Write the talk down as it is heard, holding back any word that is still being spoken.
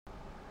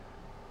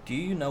Do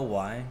you know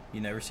why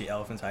you never see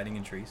elephants hiding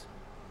in trees?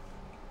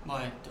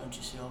 Why don't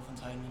you see elephants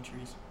hiding in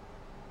trees?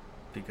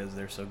 Because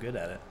they're so good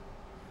at it.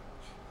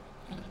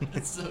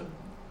 It's so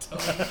dumb.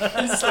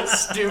 It's so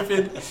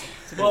stupid.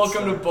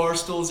 Welcome to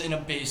Barstools in a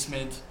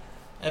Basement.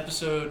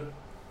 Episode,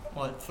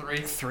 3?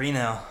 3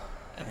 now.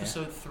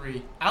 Episode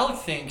 3. Alec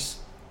thinks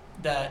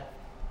that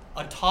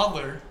a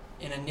toddler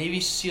in a Navy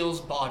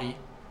SEAL's body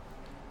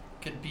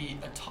could be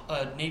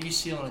a Navy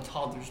SEAL in a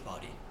toddler's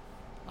body.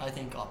 I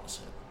think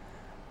opposite.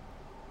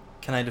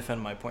 Can I defend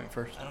my point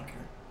first? I don't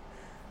care.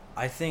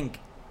 I think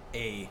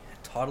a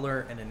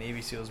toddler in a Navy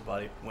SEAL's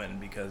body win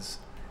because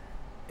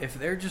if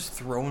they're just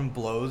throwing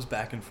blows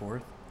back and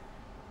forth,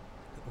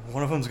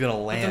 one of them's gonna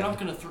land. But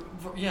they're not gonna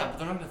but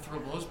they're not gonna throw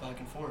blows back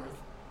and forth.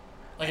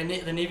 Like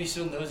the Navy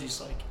SEAL knows he's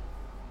like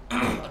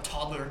a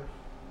toddler.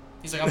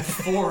 He's like, I'm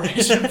 4. I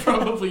should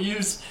probably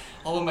use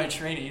all of my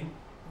training.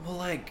 Well,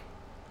 like,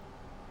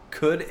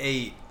 could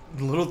a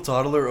little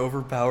toddler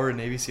overpower a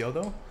Navy SEAL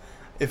though?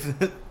 If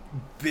the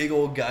big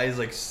old guy is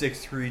like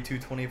 6'3",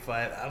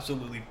 225,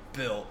 absolutely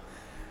built,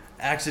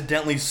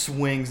 accidentally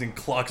swings and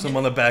clocks him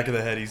on the back of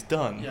the head, he's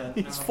done. Yeah,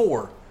 he's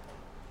 4.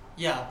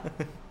 Yeah.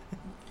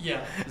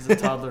 Yeah. Is a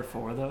toddler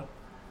 4 though?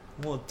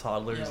 Well, a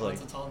toddler's like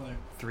what's a toddler?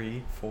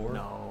 3, 4.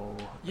 No.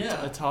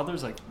 Yeah. A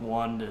toddler's like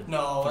 1 to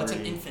No, 3. that's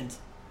an infant.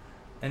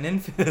 An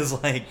infant is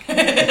like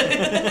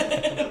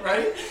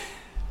Right?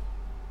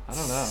 I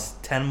don't know.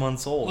 10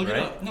 months old, Look it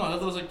right? up. No, I thought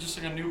that was like just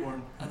like a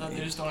newborn. I thought they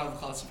just don't have a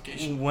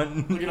classification.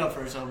 When, Look it up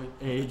first, Elby.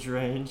 Age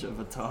range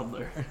of a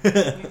toddler.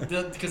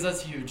 Because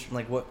that's huge.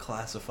 like, what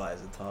classifies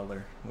a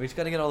toddler? We just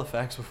got to get all the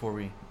facts before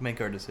we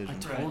make our decision. I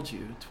told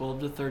you,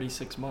 12 to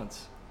 36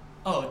 months.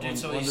 Oh, dude,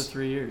 so 1 to he's...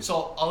 3 years.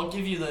 So I'll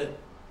give you the...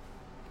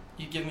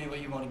 You give me what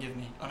you want to give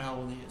me on how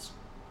old he is.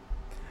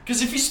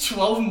 Because if he's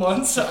 12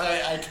 months,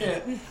 I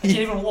can't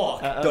even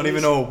walk. Don't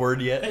even know a word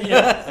yet.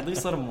 Yeah. At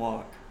least let him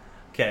walk.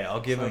 Okay,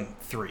 I'll give So- him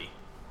 3.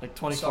 Like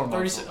 24 So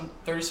months.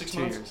 36 2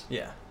 months? years.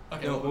 Yeah.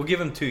 Okay. No, we'll give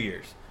him 2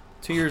 years.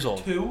 2 years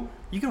old. 2?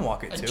 You can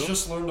walk at I 2.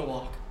 just learned to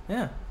walk.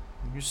 Yeah.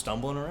 You're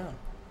stumbling around.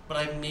 But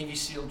I have Navy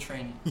SEAL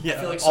training. Yeah, I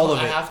feel like all of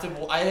I it.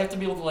 have to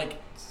be able to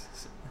like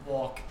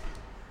walk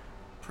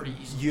pretty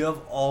easily. You have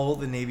all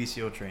the Navy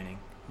SEAL training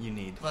you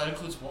need. But that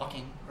includes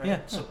walking, right? Yeah.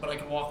 So, but I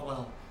can walk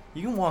well.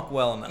 You can walk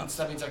well And enough.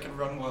 that means I can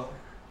run well.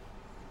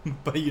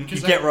 But you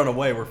 'Cause can't run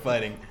away. We're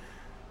fighting.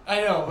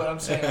 I know, but I'm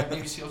saying I have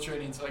Navy SEAL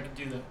training, so I can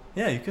do that.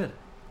 Yeah, you could.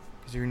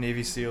 Because you're a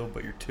Navy SEAL,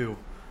 but you're 2.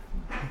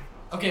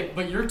 Okay,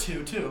 but you're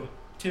 2 too.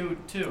 2.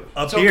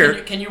 Up so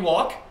here. Can you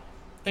walk?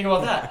 Think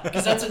about that,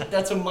 because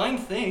that's a mind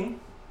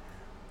thing.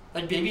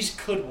 Like babies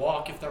could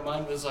walk if their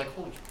mind was like,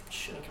 holy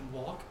shit, I can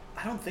walk.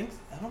 I don't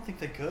think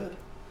they could.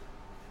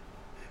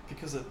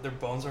 Because their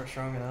bones aren't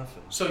strong enough.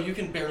 So you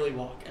can barely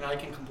walk, and I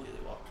can completely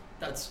walk.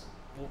 That's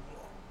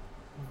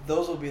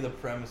Those will be the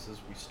premises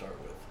we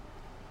start with.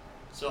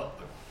 so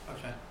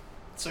okay.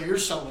 So you're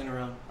stumbling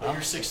around. But I'm-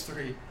 you're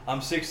 6'3".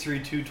 I'm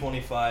 6'3",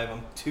 225.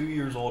 I'm 2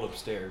 years old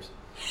upstairs.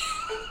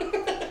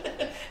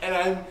 And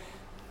I'm.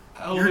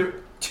 How You're old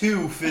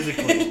 2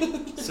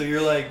 physically. So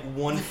you're like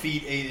 1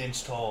 feet 8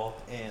 inch tall,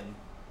 and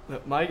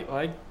But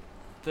my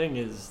thing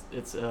is,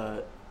 it's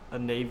a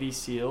Navy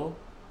SEAL.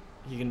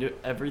 He can do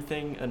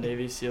everything a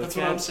Navy SEAL That's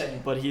can. what I'm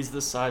saying. But he's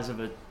the size of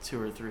a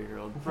 2 or 3 year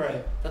old.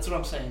 Right. That's what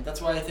I'm saying.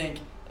 That's why I think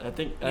I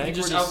think you can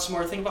just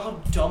outsmart. Think about how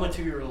dumb a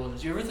 2-year-old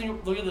is. You ever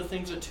look at the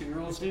things that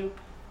 2-year-olds do?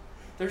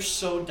 They're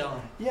so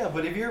dumb. yeah.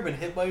 But have you ever been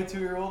hit by a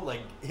 2-year-old,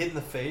 like hit in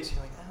the face?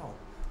 You're like, ow.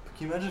 But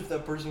can you imagine if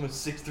that person was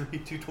 6'3",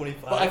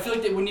 225? But I feel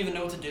like they wouldn't even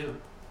know what to do.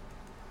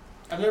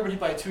 I've never been hit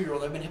by a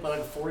 2-year-old. I've been hit by like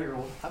a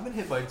 4-year-old. I've been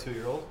hit by a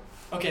 2-year-old.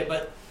 Okay,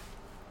 but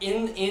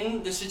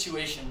in the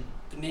situation,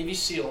 the Navy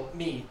SEAL,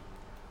 me,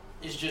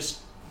 is just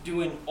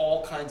doing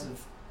all kinds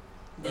of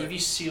Navy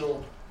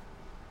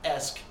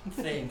SEAL-esque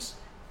things.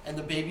 And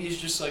the baby is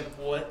just like,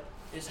 what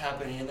is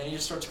happening? And then he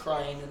just starts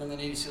crying, and then the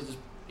Navy SEAL just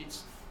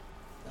beats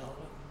the hell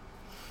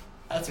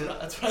out of him.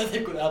 That's what I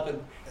think would happen.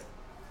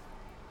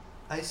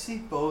 I see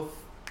both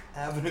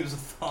avenues of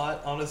thought,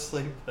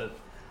 honestly, but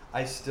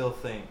I still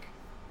think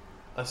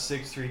a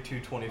 6'3",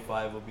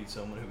 225 will beat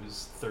someone who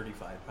is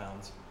 35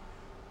 pounds.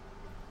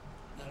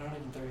 They're not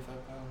even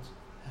 35 pounds.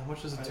 How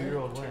much does a Are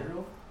 2-year-old they? weigh?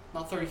 2-year-old?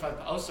 Not 35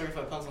 pounds. I was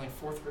 35 pounds in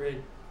like 4th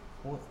grade.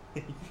 What?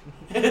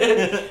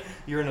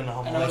 You're an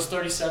anomaly. And I was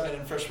 37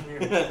 in freshman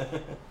year.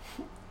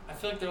 I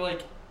feel like they're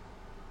like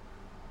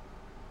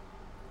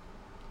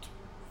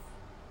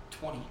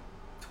 20.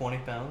 20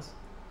 pounds?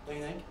 Don't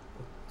you think?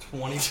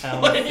 20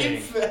 pound 20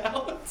 thing.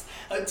 pounds?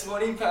 A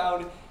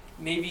 20-pound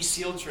Navy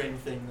SEAL trained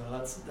thing, though.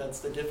 That's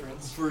the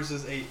difference.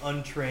 Versus a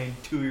untrained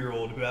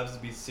 2-year-old who happens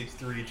to be 6'3",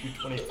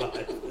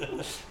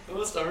 225. I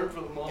must have heard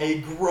from the mom. A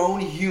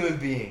grown human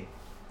being.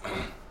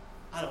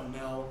 I don't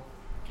know.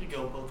 Could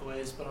go both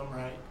ways, but I'm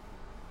right.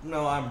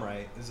 No, I'm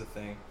right, is the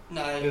thing.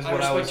 No, I Is respect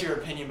what I was- your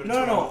opinion, but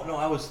No, it's wrong.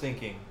 I was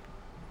thinking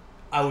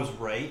I was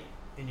right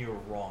and you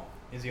were wrong.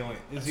 Is the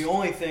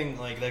only thing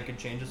like that could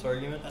change this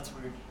argument? That's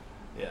weird.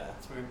 Yeah.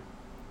 That's weird.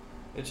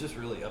 It's just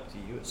really up to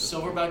you. at this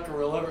point. Silverback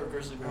gorilla or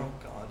grizzly bear? Oh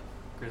God,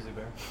 grizzly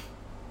bear.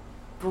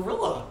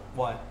 Gorilla.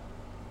 Why?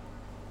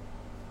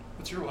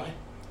 What's your why?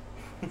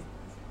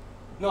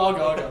 No, I'll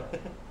go.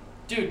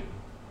 Dude,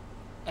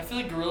 I feel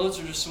like gorillas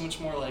are just so much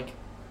more like.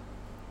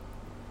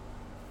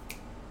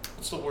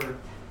 What's the word?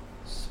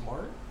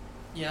 Smart?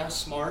 Yeah,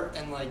 smart,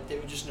 and like they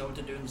would just know what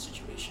to do in the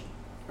situation.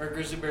 Or a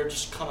grizzly bear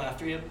just come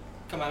after him,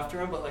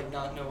 but like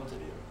not know what to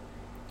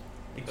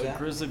do. A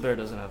grizzly bear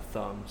doesn't have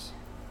thumbs.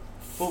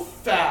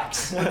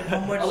 Facts. How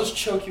much? I'll just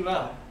choke you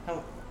out.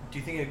 How, do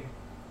you think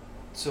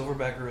a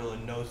silverback gorilla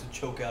knows to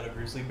choke out a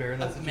grizzly bear in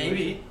that situation?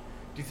 Maybe.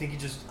 Do you think he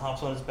just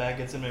hops on his back,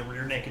 gets him a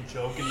rear naked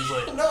choke, and he's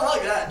like, No, not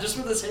like that. Just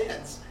with his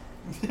hands.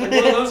 Like one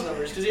of those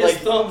numbers, because he has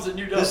Like, thumbs and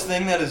you don't. this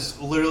thing that is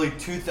literally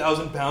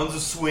 2,000 pounds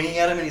is swinging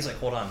at him, and he's like,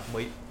 hold on,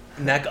 wait,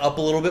 neck up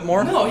a little bit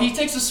more? No, he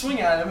takes a swing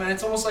at him, and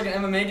it's almost like an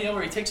MMA deal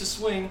where he takes a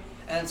swing,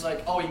 and it's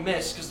like, oh, he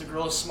missed because the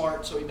gorilla's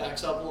smart, so he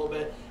backs up a little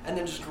bit, and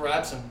then just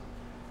grabs him.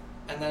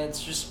 And then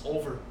it's just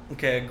over.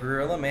 Okay, a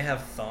gorilla may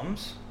have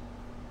thumbs,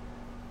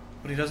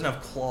 but he doesn't have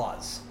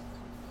claws.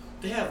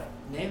 They have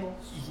nails.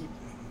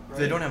 Right?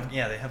 They don't have, they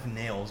have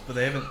nails, but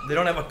they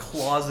don't have a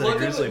claws that a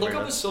grizzly Look bear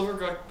up a does.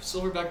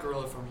 silverback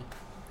gorilla for me.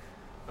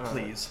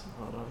 Please.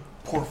 Hold on.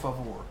 Por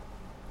favor.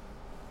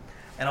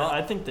 And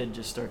I think they'd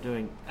just start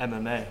doing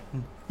MMA.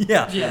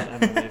 yeah, Yeah.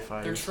 MMA They're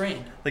fighters.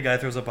 trained. the guy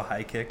throws up a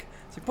high kick.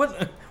 It's like,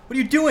 what are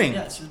you doing?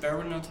 Yeah, so the bear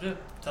wouldn't know what to do.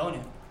 I'm telling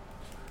you.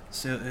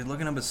 So they're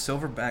looking up a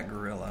silverback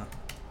gorilla.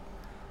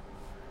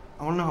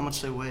 I want to know how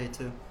much they weigh,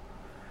 too.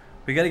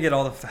 We got to get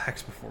all the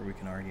facts before we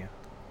can argue.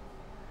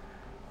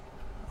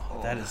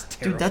 Oh, that is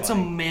terrifying. Dude, that's a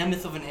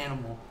mammoth of an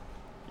animal.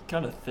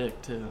 Kind of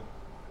thick too.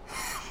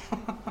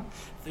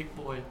 Thick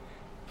boy.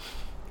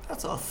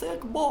 That's a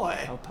thick boy.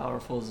 How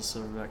powerful is a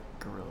silverback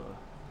gorilla?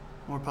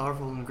 More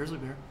powerful than a grizzly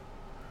bear.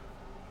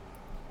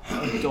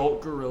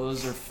 Adult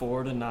gorillas are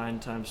 4 to 9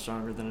 times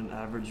stronger than an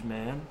average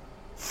man.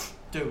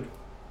 Dude.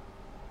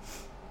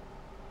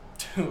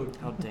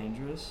 How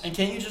dangerous? And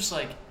can't you just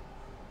like...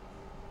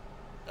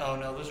 Oh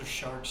no, those are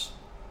sharks.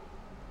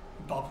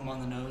 You bop them on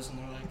the nose and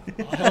they're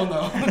like, oh hell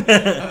no.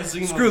 I was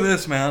thinking Screw about-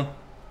 this, man.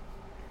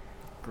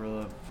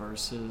 Gorilla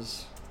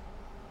versus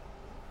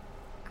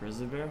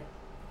grizzly bear?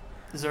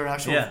 Is there an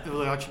actual... Yeah. Will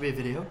there actually be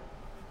a video?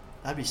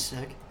 That'd be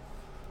sick.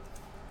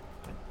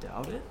 I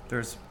doubt it.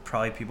 There's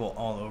probably people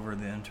all over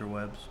the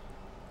interwebs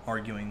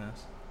arguing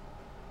this.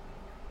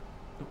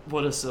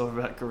 Would a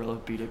silverback gorilla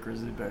beat a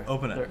grizzly bear?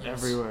 Open it. They're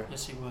Yes. everywhere.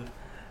 Yes, he would.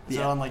 Is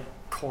Yeah. that on like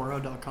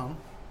Quora.com?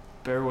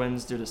 Bear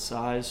wins due to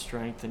size,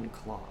 strength, and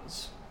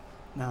claws.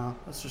 No,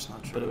 that's just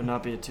not true. But it would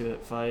not be a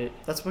 2-hit fight.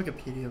 That's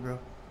Wikipedia, bro.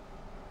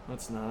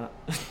 That's not.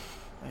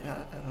 I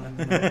don't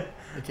even know. I can't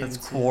That's even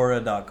see it.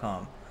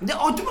 Quora.com. No,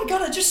 oh my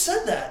god, I just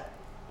said that.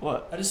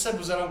 What? I just said,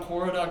 was that on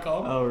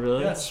Quora.com? Oh,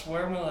 really? Yeah, I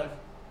swear on my life.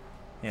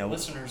 Yeah,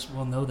 Listeners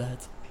will know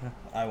that.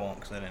 I won't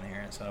because I didn't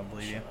hear it, so I don't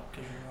believe you. Shut up,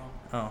 'cause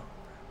you're wrong. Oh,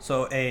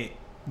 so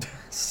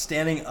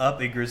standing up,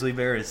 a grizzly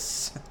bear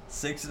is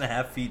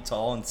 6.5 feet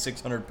tall and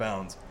 600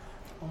 pounds.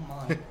 Oh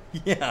my.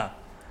 Yeah.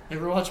 You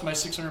ever watch My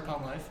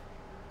 600-Pound Life?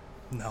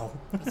 No.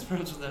 That's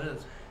pretty much what that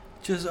is.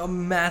 Just a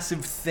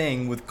massive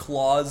thing with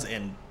claws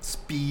and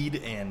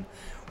speed and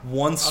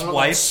one I don't know about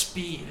swipe.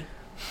 speed.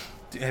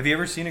 Have you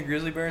ever seen a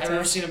grizzly bear Have you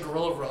ever attack? seen a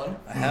gorilla run?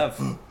 I have,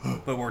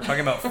 but we're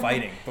talking about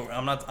fighting. But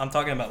I'm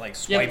talking about like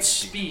Yeah, swipe but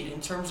speed in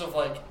terms of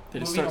like They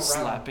just moving start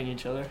around. slapping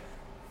each other.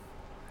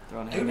 They're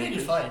on It would be a good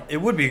haymakers. fight. It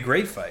would be a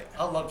great fight.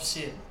 I'd love to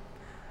see it.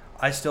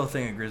 I still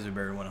think a grizzly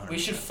bear would 100%. We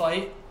should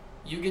fight.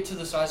 You get to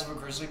the size of a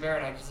grizzly bear,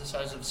 and I get to the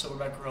size of a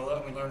silverback gorilla,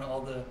 and we learn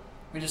all the.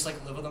 We just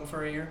like live with them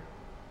for a year.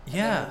 And then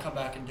Yeah. we'll come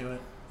back and do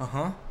it. Uh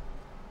huh.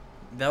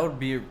 That would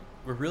be a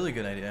really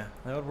good idea.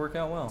 That would work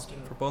out well Let's do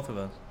it. for both of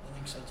us. I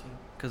think so too.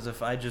 Because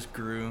if I just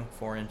grew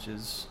 4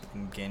 inches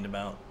and gained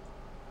about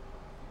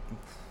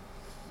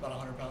About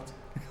 100 pounds.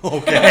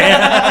 okay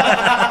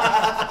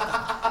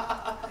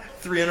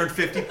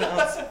 350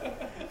 pounds.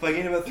 If I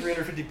gained about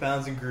 350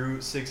 pounds and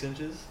grew 6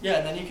 inches. Yeah,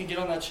 and then you can get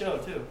on that show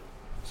too.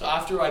 So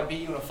after I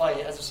beat you in a fight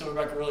as a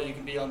silverback gorilla, you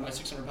can be on My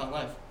 600-Pound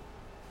Life.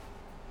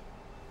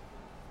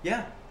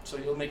 Yeah. So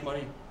you'll make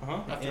money Uh huh.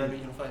 after I beat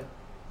you in a fight.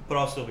 But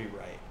I'll still be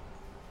right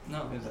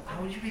No. Is it-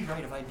 How would you be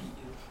right if I beat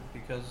you?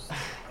 because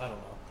I don't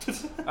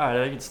know. Alright,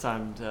 I think it's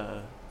time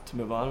to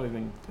move on. We've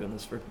been doing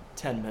this for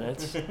 10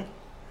 minutes. It's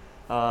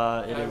those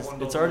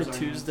already arguments.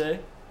 Tuesday.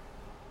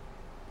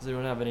 Does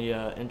anyone have any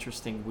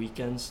interesting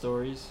weekend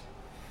stories?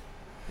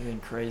 Anything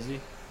crazy?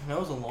 That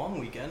was a long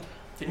weekend.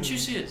 Didn't you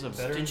see it? It's a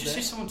Veterans Didn't you Day?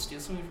 see someone steal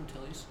something from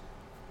Tilly's?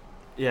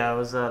 Yeah, I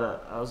was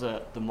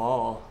at the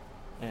mall,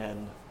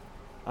 and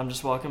I'm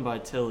just walking by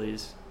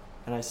Tilly's,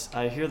 and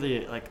I hear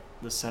the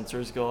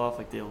sensors go off,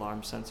 like the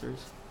alarm sensors,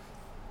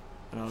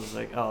 and I was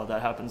like, oh,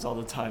 that happens all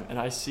the time. And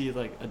I see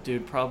like a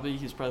dude,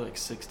 he's probably like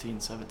 16,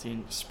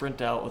 17,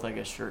 sprint out with like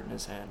a shirt in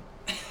his hand.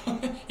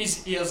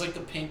 He has like the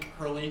pink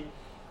Hurley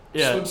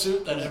Yeah.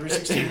 swimsuit that every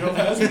 16-year-old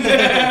has.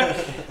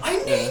 I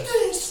need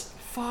this.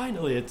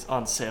 Finally, it's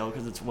on sale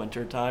because it's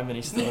winter time, and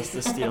he still has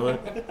to steal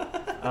it.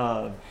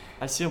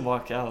 I see him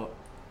walk out,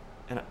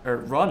 or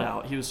run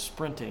out. He was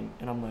sprinting,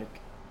 and I'm like,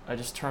 I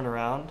just turn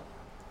around,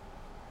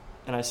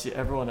 and I see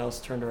everyone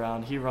else turned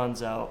around. He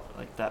runs out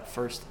like that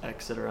first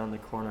exit around the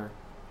corner,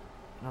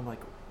 And I'm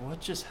like,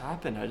 what just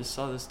happened? I just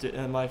saw this dude.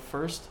 And my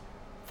first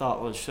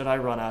thought was, should I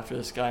run after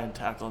this guy and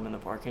tackle him in the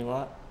parking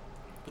lot?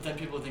 But then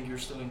people think you're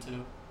stealing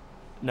too.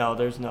 No,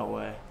 there's no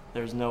way.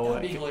 There's no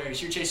That'd way. be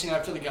hilarious. You're chasing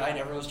after the guy and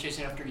everyone's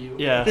chasing after you.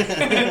 Yeah. There's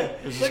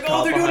this Like,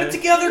 cop oh, they're doing behind. it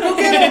together. Go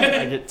get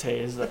him. I get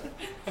tased.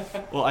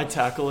 Well, I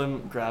tackle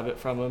him, grab it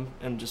from him,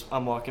 and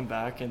I'm walking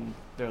back, and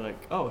they're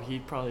like, "Oh, he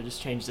probably just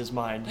changed his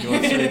mind. He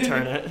wants to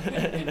return it,"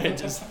 and they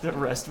just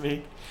arrest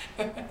me.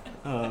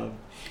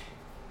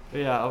 But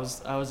yeah, I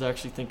was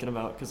actually thinking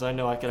about, because I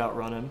know I could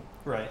outrun him,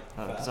 Right.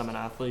 because I'm an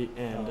athlete,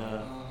 and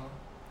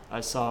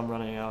I saw him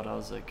running out. I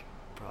was like,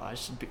 "Bro, I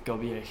should go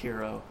be a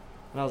hero."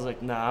 And I was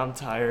like, "Nah, I'm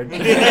tired."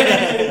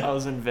 I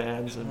was in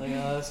Vans, and Like,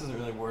 oh, this isn't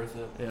really worth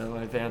it. yeah,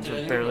 my Vans Did were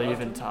anyone barely go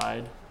even after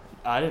tied.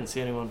 I didn't see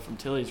anyone from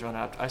Tilly's run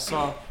after. I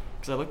saw,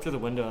 because I looked through the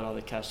window at all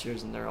the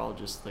cashiers, and they're all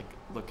just like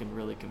looking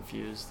really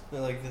confused.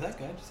 They're like, did that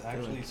guy just They're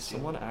actually like, steal?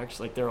 someone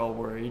actually, like they're all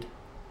worried.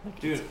 Like,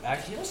 Dude, Did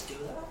actually, he just do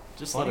that?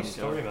 just let funny him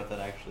story go. about that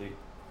actually.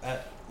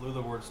 At Lou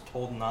the Word's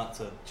told not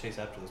to chase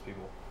after those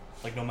people,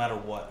 like no matter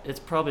what. It's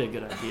probably a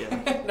good idea.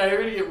 Now you're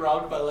gonna get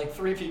robbed by like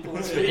 3 people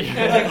this week.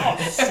 Like, oh,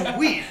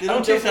 sweet. They I'm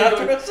don't chase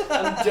after definitely us.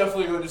 I'm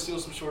definitely going to steal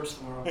some shorts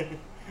tomorrow.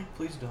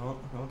 Please don't.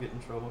 I'll get in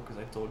trouble because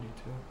I told you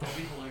to. That'd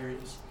be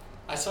hilarious.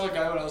 I saw a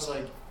guy when I was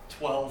like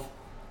 12.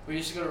 We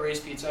used to go to Ray's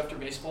Pizza after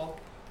baseball,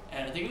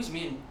 and I think it was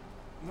me and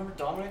remember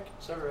Dominic?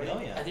 Is that right? Oh,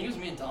 yeah. I think it was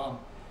me and Dom,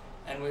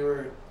 and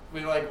we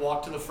like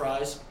walk to the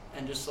fries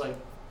and just like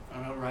I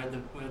don't know ride the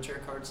wheelchair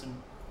carts and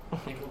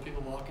make little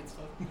people walk and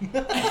stuff.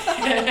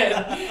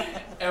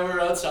 and we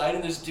were outside,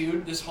 and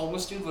this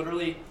homeless dude,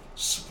 literally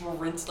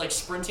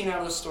sprinting out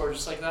of the store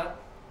just like that.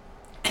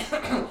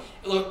 A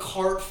little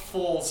cart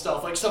full of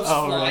stuff, like stuff's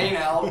flying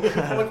out.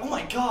 I'm like, oh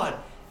my god!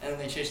 And then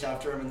they chased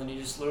after him, and then he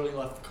just literally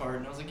left the cart.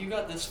 And I was like, you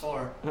got this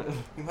far,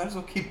 You might as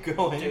well keep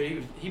going.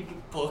 dude. He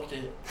booked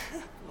it.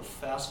 A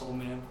fast old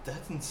man.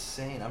 That's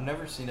insane. I've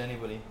never seen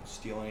anybody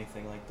steal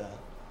anything like that.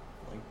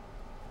 Like,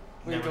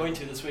 We were never. going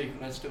to this week,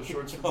 and I steal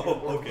shorts from Oh, your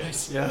okay.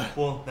 workplace. Yeah.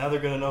 Well, now they're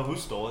gonna know who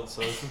stole it.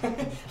 So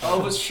I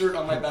have a shirt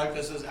on my back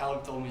that says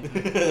Alec told me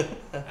to.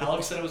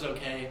 Alex said it was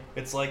okay.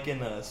 it's like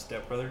in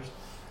Step Brothers,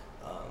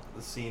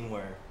 the scene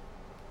where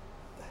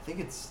I think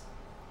it's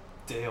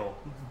Dale.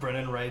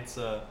 Brennan writes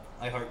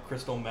 "I heart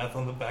crystal meth"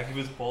 on the back of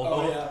his polo,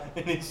 Oh, yeah.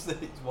 and he's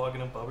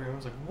walking in public, and I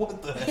was like,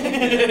 "What the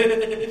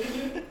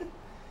heck?"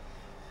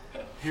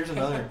 Here's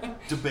another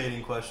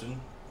debating question: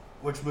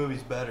 which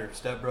movie's better,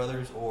 Step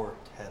Brothers or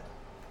Ted?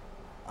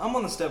 I'm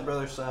on the Step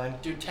Brothers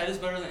side. Dude, Ted is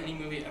better than any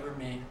movie ever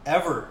made.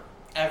 Ever.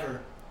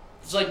 Ever.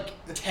 It's like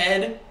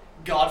Ted,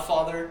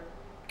 Godfather,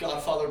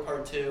 Godfather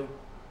Part 2,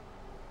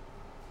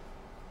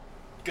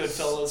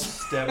 Goodfellas,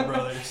 Step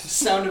Brothers.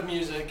 Sound of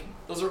Music.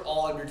 Those are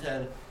all under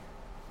Ted.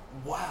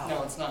 Wow.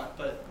 No, it's not,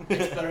 but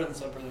it's better than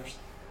Step Brothers.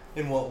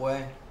 In what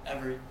way?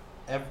 Every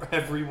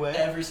way.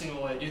 Every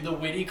single way. Dude, the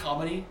witty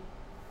comedy,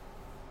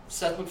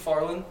 Seth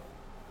MacFarlane,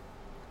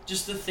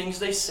 just the things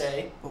they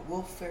say. But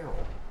Will Ferrell.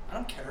 I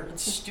don't care.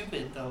 It's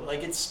stupid, though.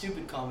 Like, it's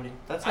stupid comedy.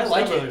 That's I how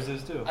like Step it. Brothers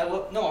is too.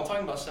 No, I'm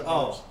talking about Step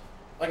Oh.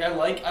 Brothers.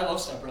 Like, I love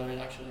Step Brothers,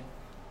 actually.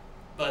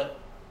 But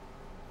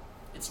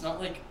it's not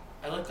like,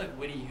 I like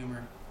witty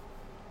humor.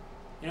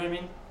 You know what I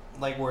mean?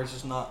 Like where it's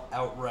just not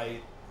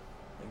outright.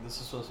 Like this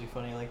is supposed to be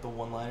funny, like the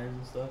one-liners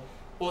and stuff.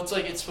 Well, it's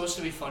like, it's supposed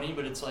to be funny,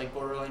 but it's like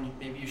borderline,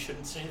 maybe you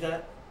shouldn't say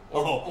that.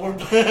 Or,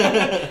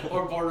 Oh.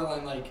 or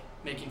borderline, like,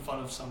 making fun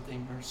of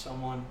something or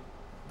someone. You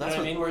That's know what I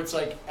what mean? Where it's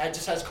like, it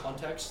just has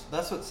context.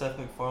 that's what Seth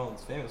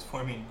MacFarlane's famous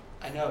for. I mean,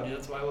 I know, dude.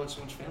 That's why I watch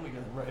so much Family Guy.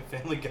 right?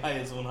 Family Guy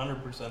is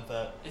 100%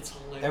 that. It's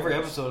hilarious. Every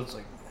episode, it's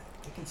like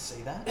they can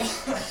say that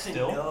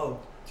still. I know.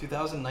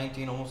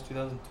 2019, almost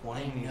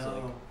 2020, and I he's know.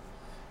 like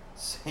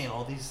saying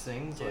all these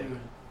things. Dude. Like,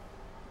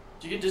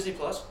 Do you get Disney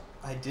Plus?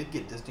 I did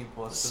get Disney The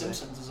Plus today.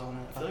 Simpsons is on it.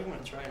 I feel like I'm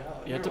gonna try it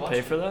out. You have to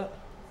pay for that?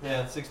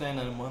 Yeah, it's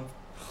 $6.99 a month.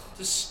 It's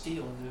a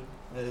steal, dude.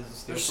 That is a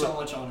steal. There's For so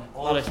much on it.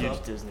 all Not a the huge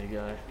stuff. Disney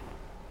guy.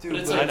 Dude,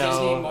 But it's but like I know,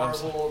 Disney, I'm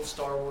Marvel,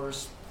 Star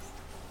Wars,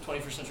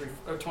 21st century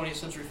or 20th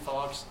Century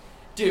Fox.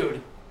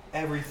 Dude,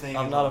 everything.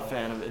 I'm is not a on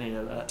fan of any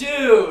of that.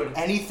 dude,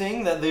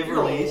 Anything that they've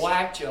you're released. a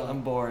whack job.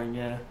 I'm boring,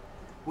 yeah.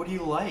 What do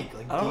you like?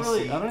 Like I don't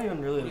DC? I don't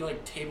even really You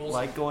like tables?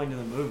 like going to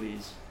the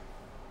movies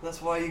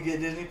That's why you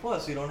get Disney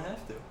Plus. You don't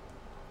have to.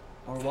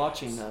 or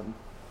watching them.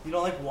 You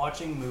don't like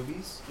watching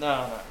movies? No,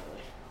 not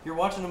really. You're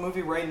watching a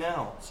movie right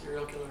now.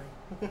 Serial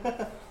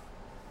killer.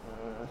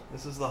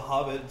 This is The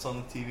Hobbit. It's on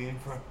the TV in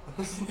front of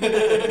us.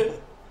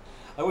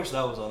 I wish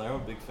that was on there. I'm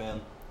a big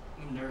fan.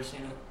 I've never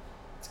seen it.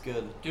 It's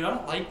good. Dude, I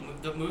don't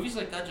like the movies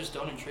like that. Just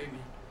don't intrigue me.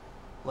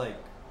 Like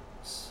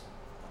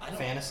I don't.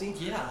 fantasy.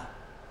 Yeah,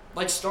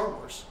 like Star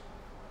Wars,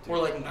 Dude. or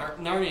like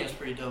Narnia is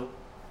pretty dope.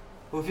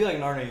 Well, if you like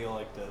Narnia, you'll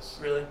like this.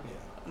 Really,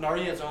 Yeah.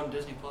 Narnia is on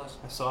Disney Plus.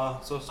 I saw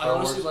I Star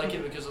honestly Wars. like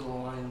it because of the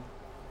lion.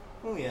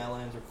 Oh yeah,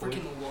 lions are cool.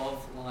 Freaking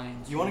love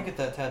lions. You want to get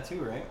that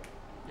tattoo, right?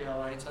 Yeah,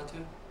 lion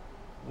tattoo.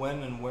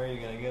 When and where are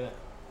you gonna get it?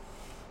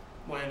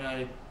 When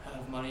I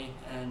have money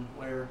and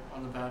wear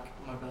on the back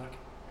of my back.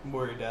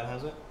 Where your dad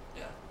has it?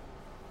 Yeah.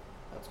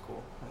 That's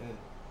cool.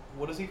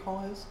 What does he call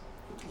his?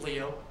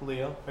 Leo.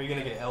 Leo? Are you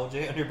gonna get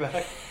LJ on your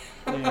back?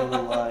 Leo the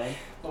lion.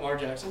 Lamar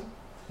Jackson.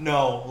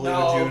 No,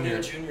 Leo Jr.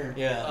 Leo Jr.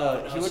 Yeah.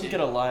 No, He wouldn't get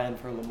a lion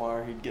for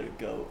Lamar. He'd get a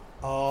goat.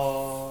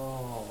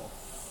 Oh.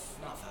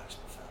 Not facts,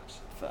 but facts.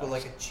 Facts. But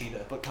like a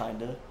cheetah. But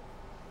kinda.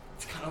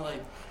 It's kind of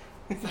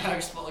like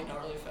facts, but like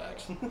not really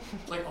facts.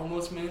 It's like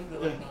almost mint,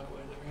 but like not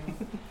quite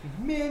there.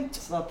 Mint.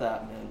 It's not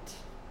that mint.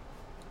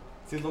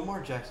 Dude,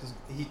 Lamar Jackson's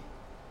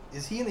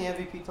is he in the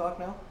MVP talk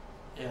now?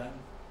 Yeah.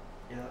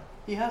 Yeah.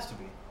 He has to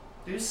be.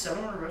 Dude, he's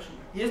 700 rushing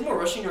yards. He has more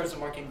rushing yards than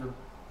Mark Ingram.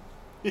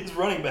 He's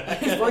running back.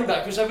 He's running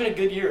back, who's having a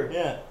good year.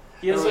 Yeah.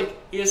 He has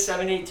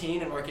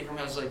 718, and Mark Ingram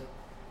has like,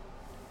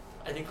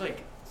 I think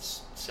like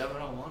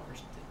 701 or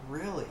something.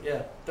 Really?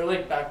 Yeah, they're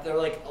like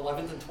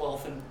 11th and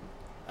 12th, and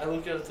I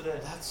looked at it today.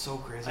 That's so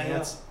crazy. I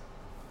know.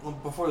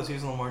 Before the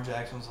season, Lamar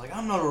Jackson was like,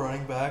 I'm not a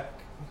running back.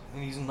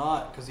 And he's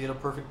not, because he had a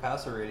perfect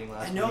passer rating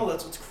last I know, week.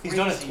 that's what's crazy. He's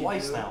done it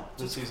twice dude. now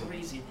this That's season.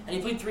 Crazy. And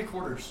he played 3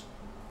 quarters.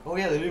 Oh,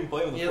 yeah, they didn't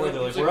play him in the fourth. They're he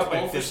like, was we're up by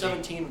 12 for 50.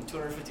 17 with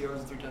 250 yards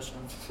and 3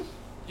 touchdowns.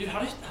 Dude, how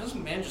does a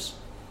man just,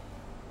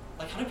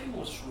 like, how do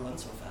people just run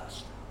so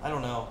fast? I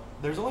don't know.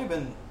 There's only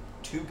been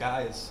 2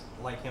 guys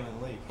like him in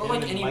the league. Or Him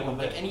like and Michael anyone,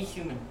 like Vick. any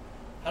human.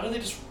 How do they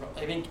just run?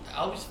 I mean,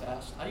 Albie's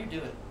fast. How do you do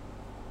it?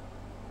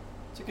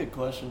 It's a good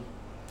question.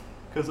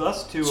 Because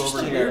us 2 It's just,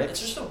 over a here. weird, it's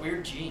just a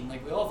weird gene.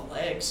 Like, we all have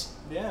legs.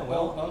 Yeah,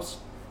 Well, well, most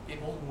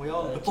people. we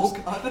all. Yeah, Oh,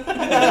 just-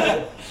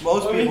 God.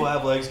 Most I mean- people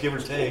have legs, give or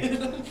take.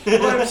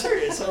 Well, I'm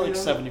serious. So like you know?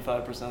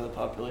 75% of the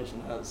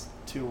population has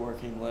 2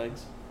 working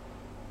legs.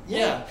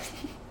 Yeah.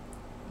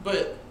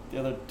 But The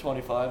other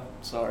 25,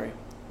 sorry.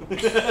 You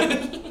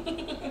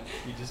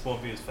just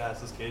won't be as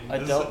fast as Caden. I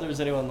doubt there's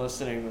anyone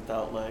listening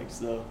without legs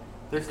though.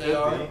 There If could they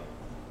are, be.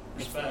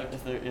 respect.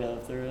 If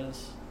there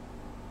is.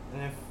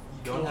 And if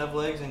you don't Cool. have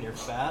legs and you're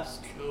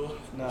fast, Cool.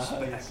 Nice.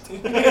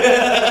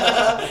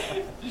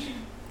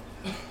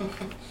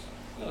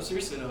 No,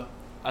 seriously though.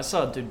 I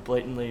saw a dude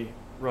blatantly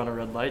run a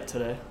red light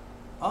today.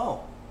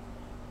 oh,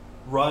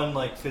 run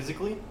like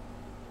physically.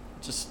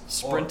 Just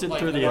sprinted like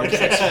through the Lamar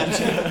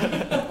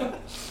intersection.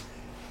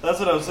 That's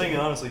what I was thinking.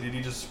 Honestly, did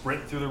he just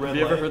sprint through the red Have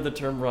you light? ever heard the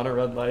term run a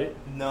red light?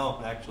 No,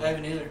 I actually.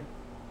 haven't either.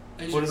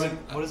 I What usually does it- run-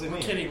 what does it we're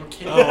mean? Kidding, we're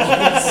kidding.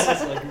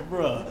 It's like,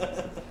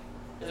 bruh.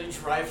 They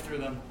drive through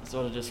them.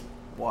 So to just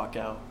walk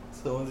out.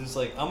 Someone's just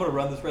like, I'm gonna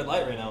run this red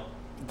light right now.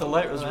 The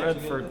light was I'm red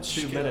actually for gonna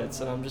 2 skip. minutes,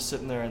 and I'm just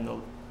sitting there in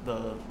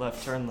the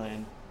left turn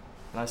lane,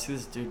 and I see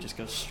this dude just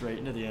go straight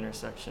into the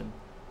intersection,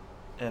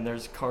 and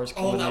there's cars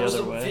coming Oh, that the was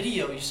other the way.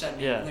 video you sent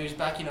me. Yeah. And he was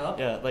backing up.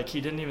 Yeah, like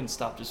he didn't even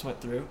stop, just went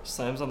through,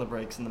 slams on the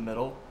brakes in the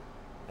middle,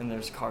 and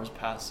there's cars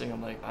passing.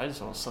 I'm like, I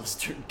just almost saw this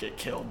dude get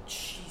killed.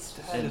 Jesus.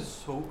 That And is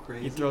so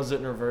crazy. He throws it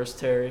in reverse,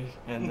 Terry,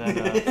 and then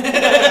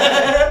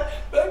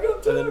Back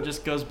up and then it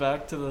just goes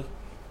back to the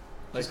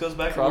Just goes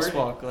back to where he-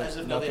 crosswalk like As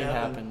if nothing nothing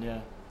happened. happened. Yeah.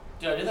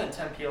 Dude, I do that in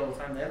Tempe all the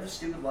time. They have the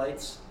stupid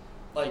lights.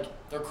 Like,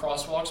 they're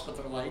crosswalks, but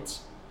they're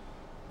lights.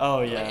 Oh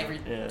Like, yeah. every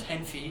Yeah.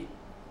 10 feet.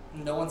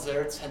 No one's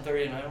there. It's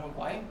 10:30 at night. I'm like,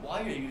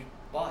 why are you?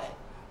 Why?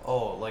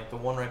 Oh, like the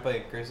one right by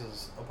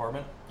Grace's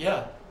apartment?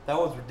 Yeah. That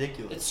was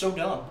ridiculous. It's so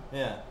dumb.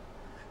 Yeah.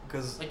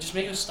 Because Like, just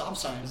make a stop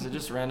sign. Is it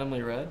just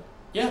randomly red?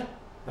 Yeah.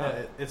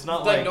 it's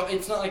not Like, like no,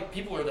 it's not like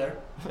people are there.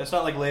 it's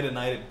not like late at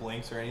night it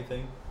blinks or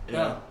anything.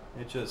 No.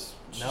 It just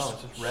It's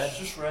it's just red. It's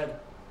just red.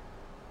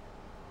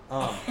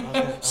 I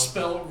was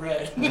Spell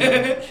red.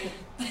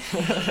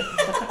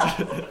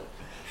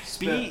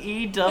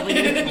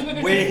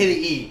 BEW. Way to hit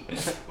an E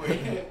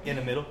Wait. in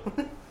the middle.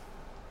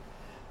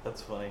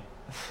 That's funny.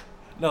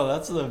 No,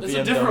 that's the That's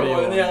BMW a different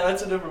one. one. Yeah,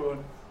 that's a different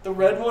one. The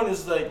red one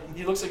is like,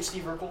 he looks like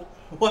Steve Urkel.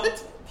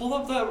 What? Pull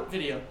up that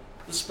video.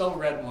 The spell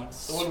red one.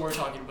 The one we're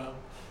talking about.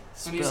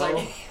 When he's Spell-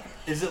 like,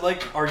 Is it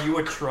like, are you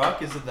a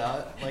truck? Is it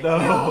that? Like,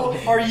 No.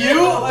 Are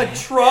you a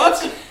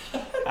truck?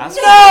 Ask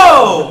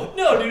No!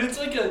 no, dude,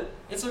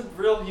 it's a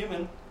real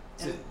human.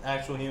 It's an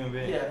actual human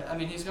being. Yeah, I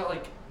mean, he's got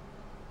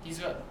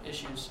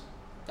issues.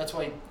 That's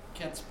why he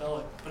can't spell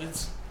it. But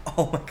it's,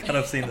 Oh my god,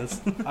 I've seen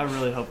this. I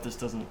really hope this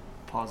doesn't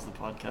pause the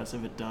podcast.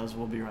 If it does,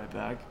 we'll be right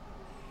back.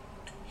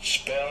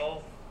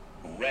 Spell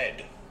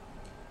red.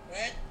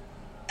 Red.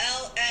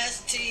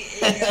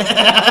 LSTE.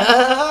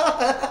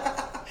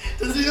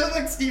 does he look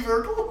like Steve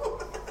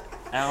Urkel?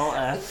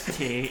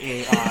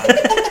 LFTAR.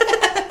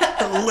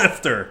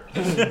 Lifter.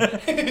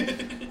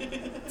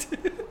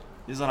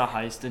 He's on a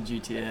heist in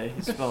GTA.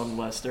 He's spelling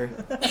Lester.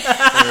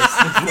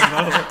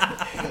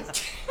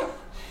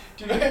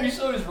 Dude, I used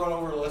to always run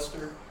over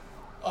Lester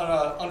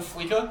on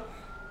Fleeka.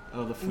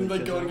 Oh, the And we'd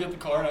like Fleeka go to thing. get the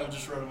car and I would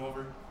just run him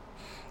over.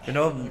 You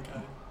know, That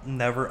guy.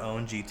 never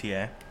owned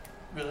GTA.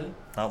 Really?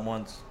 Not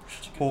once.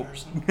 Such a good Well,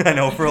 person. I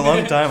know, for a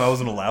long time I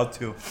wasn't allowed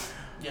to.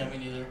 Yeah, me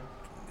neither.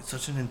 It's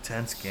such an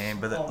intense game,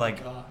 but Oh my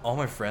like God. all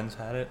my friends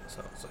had it,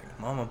 so it's like,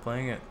 Mom, I'm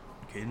playing it.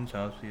 Caden's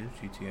house, he has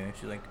GTA.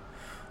 She's like,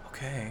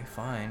 okay,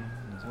 fine.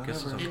 I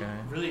guess it's Whatever.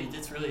 okay.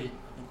 It's really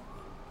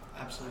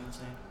absolutely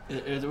insane.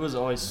 It was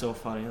always so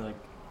funny. Like,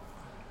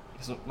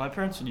 'cause my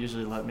parents would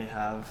usually let me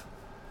have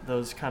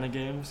those kind of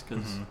games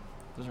because Mhm. it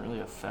doesn't really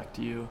affect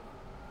you,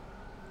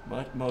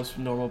 like most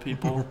normal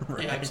people.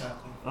 Yeah,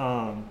 exactly.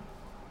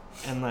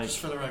 And like, Just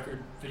for the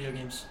record, video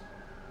games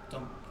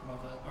don't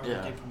promote violence, or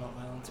Yeah. they promote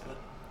violence, but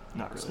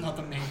not it's really. not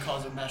the main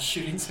cause of mass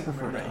shootings in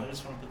America. Right. I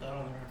just want to put that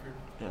on the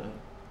record.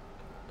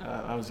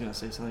 Yeah. I was gonna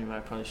say something, but I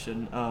probably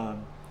shouldn't.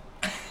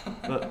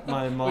 But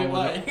my mom, Wait,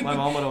 why? my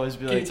mom would always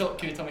be like,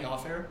 Can you tell me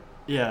off air?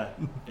 yeah.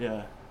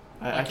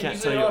 Why I can't can't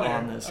you tell say you it on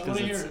on air? this I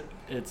because wanna hear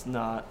it's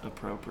not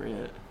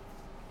appropriate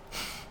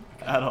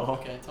Okay. at all.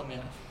 Okay, tell me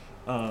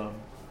off.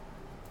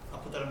 I'll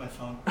put that on my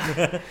phone.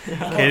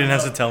 Kaden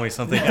has to tell me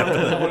something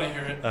I want to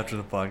hear it. after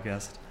the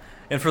podcast.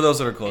 And for those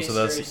that are close Hey to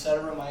Siri, this, set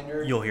a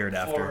reminder. you'll hear it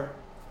after.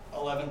 For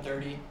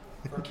 11:30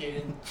 for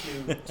Kaden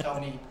to tell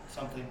me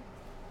something.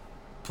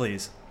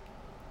 Please.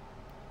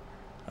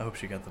 I hope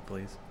she got the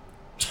please.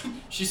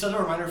 She set a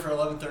reminder for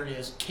 11:30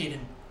 as Kaden.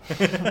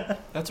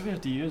 That's what we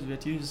have to use.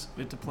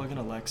 We have to plug in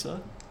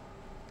Alexa,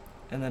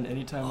 and then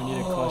anytime we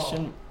need a Oh.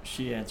 question,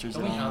 she answers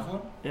Don't it. we have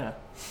one? Yeah,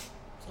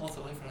 So I'll have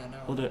to wait for that now.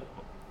 we'll do it.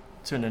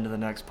 Tune into the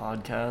next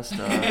podcast.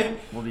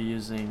 We'll be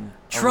using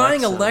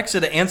Trying Alexa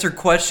to answer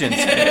questions,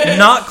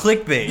 not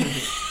clickbait.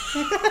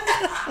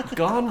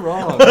 Gone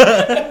wrong.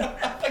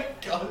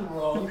 Gone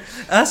wrong.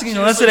 Asking She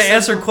Alexa just, to like,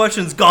 answer says-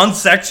 questions gone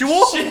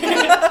sexual?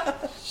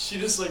 She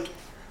just like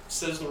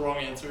says the wrong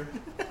answer.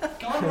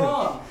 Gone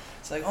wrong.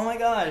 It's like, oh my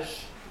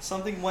gosh,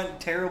 something went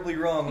terribly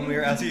wrong when we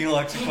were asking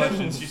Alexa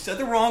questions. You said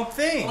the wrong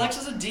thing.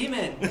 Alexa's a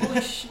demon. Holy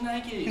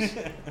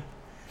shnikes.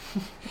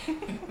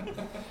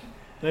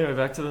 Anyway,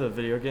 back to the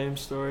video game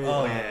story.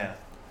 Oh yeah.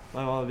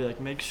 My mom would be like,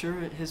 make sure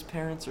his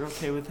parents are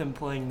okay with him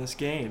playing this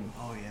game,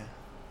 Oh yeah.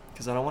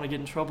 because I don't want to get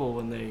in trouble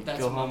when they That's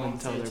go what my home mom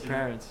and tell would their say, too.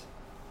 parents.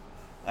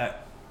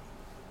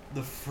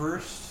 The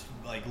first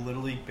like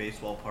Little League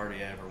baseball party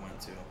I ever went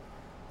to,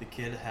 the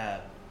kid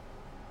had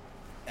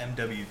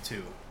MW2,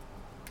 and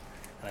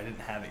I didn't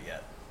have it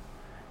yet,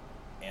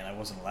 and I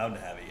wasn't allowed to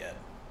have it yet,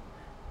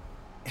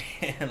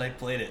 and I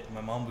played it.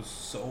 My mom was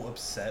so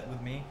upset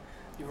with me.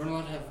 You weren't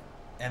allowed to have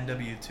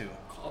MW2.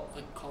 Call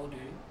of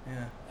Duty.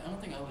 Yeah. I don't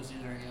think I was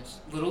either. I guess.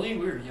 Literally,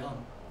 we were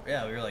young.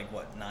 Yeah, we were like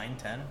what 9,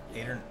 10,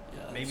 8 or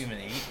Yeah, maybe even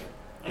 8.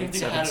 I don't even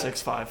think I had it.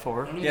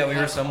 87654. I don't even Yeah, think we I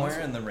were had a somewhere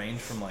console. in the range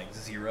from like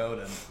 0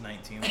 to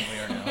 19 when we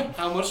are now.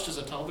 How much does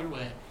a toddler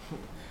weigh?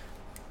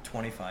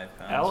 25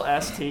 pounds.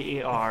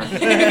 LSTER.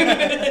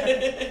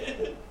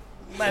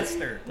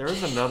 Lester, There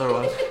was another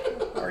one.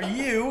 are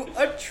you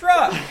a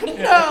truck?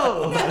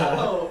 No.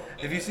 Oh.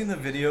 Have you seen the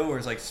video where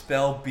it's like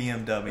spell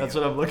BMW? That's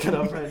what I'm looking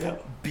up right now.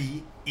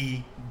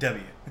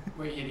 B-E-W.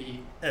 Where you to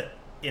eat?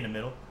 In the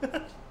middle. Oh,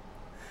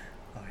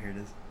 here it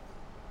is.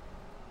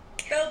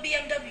 Spell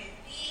BMW.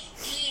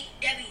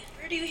 E-E-W.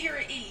 Where do you hear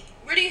an E?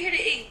 Where do you hear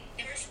the E?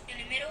 In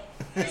the middle?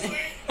 First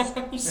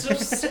word? You're so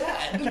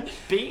sad.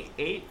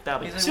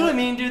 B8W. See what I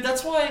mean, dude?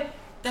 That's why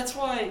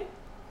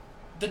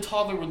the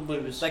toddler would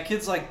lose. That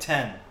kid's like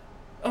 10.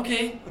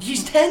 Okay,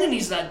 he's 10 and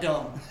he's that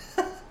dumb.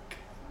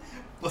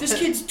 This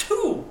kid's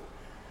 2.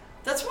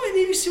 That's why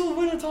Navy SEAL would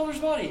win in a toddler's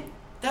body.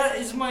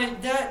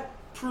 That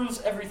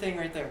proves everything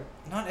right there.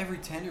 Not every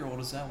 10-year-old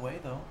is that way,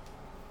 though.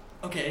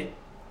 Okay.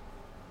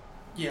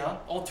 Yeah,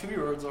 all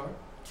 2-year-olds are.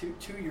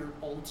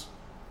 2-year-olds.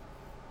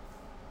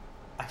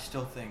 I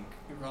still think.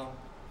 You're wrong.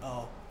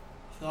 Oh,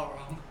 You're not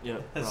wrong. Yeah.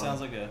 that wrong.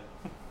 sounds like a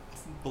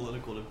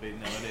political debate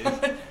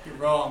nowadays. You're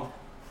wrong.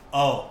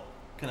 Oh,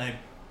 can I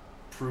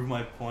prove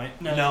my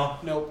point? No.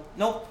 Nope.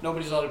 Nope.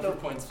 Nobody's allowed to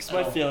prove points. 'Cause at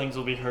my all. feelings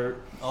will be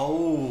hurt.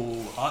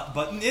 Oh, hot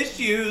button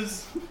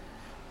issues.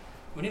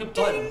 We need a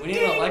button. We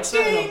need an Alexa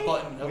and a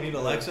button. We need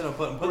Alexa and a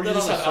button. Or Put we that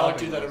just on the have Alec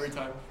shopping do that list. every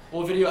time.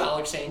 We'll video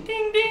Alex saying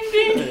ding ding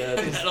ding. Yeah,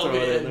 just That'll throw be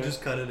it in it. there.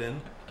 Just cut it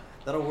in.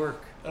 That'll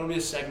work. That'll be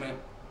a segment.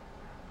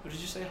 What did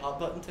you say? Hot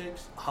button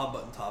takes? Hot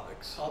button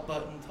topics. Hot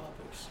button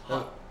topics. Oh.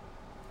 Hot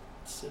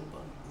sin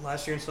button.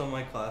 Last year in some of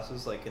my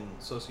classes, like in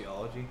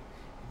sociology,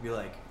 you'd be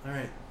like, all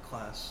right,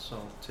 class, so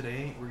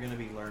today we're going to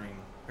be learning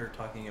or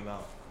talking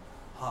about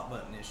hot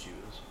button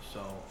issues.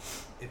 So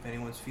if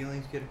anyone's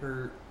feelings get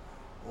hurt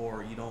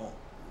or you don't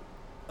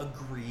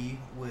agree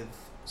with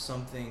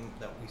something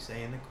that we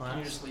say in the class, Can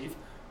you just leave?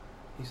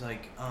 he's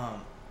like,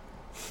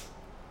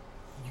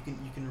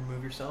 you can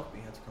remove yourself, but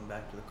you have to come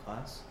back to the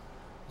class.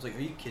 I was like,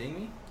 are you kidding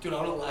me? Dude,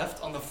 I would have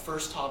left on the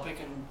first topic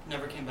and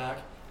never came back.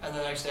 And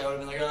the next day I would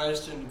have been like, oh, I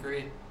just didn't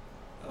agree.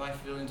 My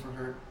feelings were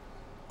hurt.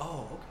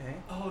 Oh, okay.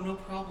 Oh, no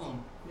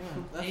problem. Yeah,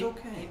 that's A-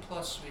 okay. A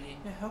plus, sweetie.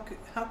 Yeah,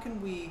 how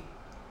can we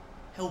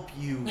help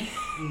you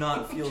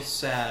not feel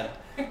sad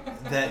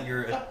that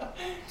you're a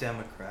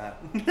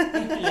Democrat?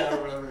 Yeah,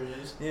 or whatever it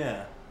is.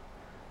 Yeah.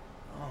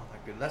 Oh my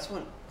goodness, that's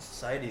what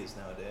society is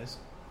nowadays.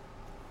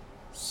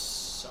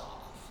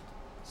 Soft.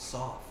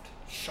 Soft.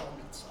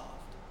 Charmin soft.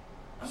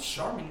 I'm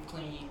Charmin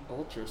clean.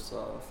 Ultra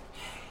soft.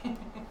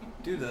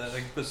 Dude,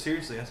 but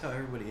seriously, that's how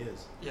everybody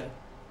is. Yeah.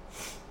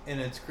 And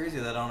it's crazy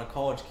that on a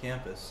college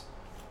campus,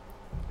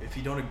 if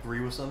you don't agree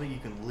with something, you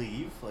can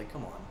leave. Like,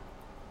 come on.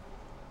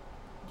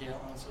 Yeah,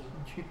 honestly.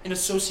 In a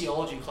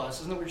sociology class,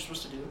 isn't that what you're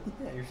supposed to do?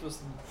 Yeah, you're supposed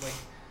to like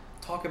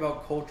talk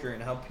about culture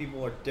and how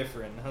people are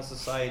different and how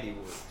society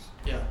works.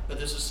 Yeah, but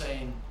this is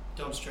saying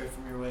don't stray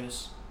from your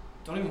ways.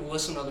 Don't even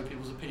listen to other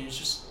people's opinions,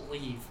 just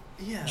leave.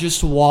 Yeah.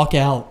 Just walk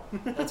out.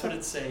 That's what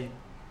it's saying.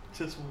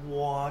 Just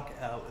walk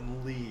out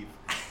and leave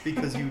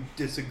because you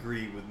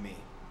disagree with me.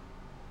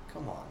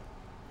 Come on.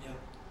 Yep.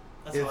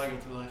 That's If- how I go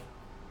through life.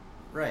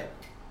 Right.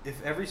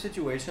 If every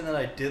situation that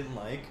I didn't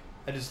like,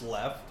 I just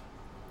left,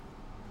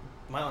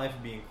 my life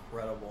would be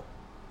incredible.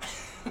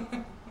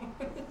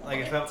 Like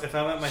if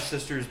I'm at my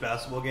sister's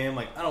basketball game,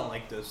 like I don't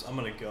like this, I'm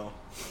gonna go.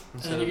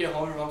 And then you get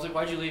home, your mom's like,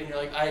 "Why'd you leave?" And you're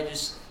like, "I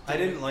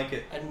didn't like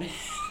it. I didn't."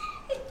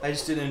 I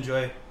just didn't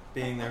enjoy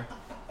being there.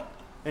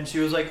 And she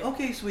was like,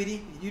 "Okay,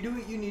 sweetie, you do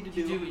what you need to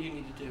do." You do what you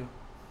need to do.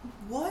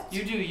 What?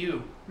 You do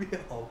you.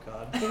 Oh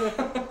God.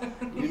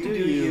 You You do do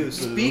you, you. boo.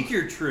 Speak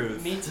your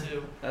truth. Me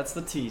too. That's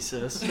the T,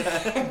 sis.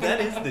 That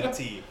is the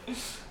T.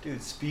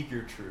 Dude, speak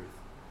your truth.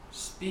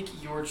 Speak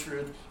your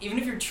truth. Even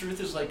if your truth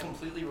is like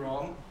completely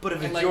wrong, But if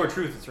And, it's like- your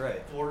truth, it's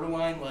right.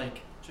 borderline,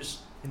 like just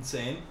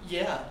Insane.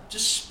 yeah,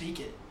 just speak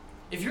it.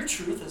 If your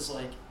truth is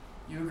like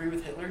you agree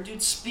with Hitler,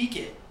 dude, speak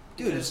it.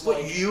 Dude, Because, it's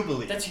what like, you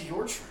believe. That's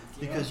your truth.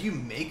 You know? Because you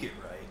make it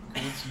right.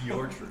 Because it's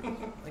your truth.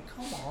 Like,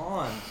 come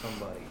on,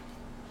 somebody.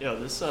 Yo,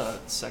 this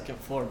second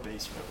floor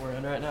basement we're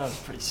in right now is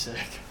pretty sick.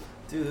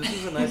 Dude, this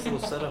is a nice little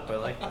setup. I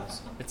like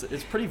this.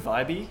 It's pretty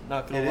vibey,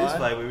 not gonna It lie. is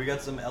vibey. We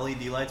got some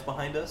LED lights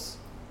behind us.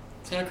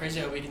 It's kind of crazy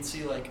how we can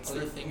see like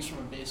other things from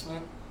a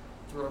basement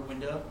through our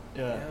window.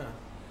 Yeah.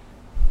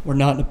 We're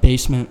not in a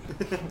basement.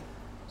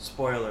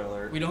 Spoiler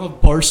alert. We don't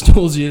have bar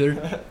stools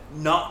either.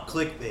 Not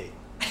clickbait.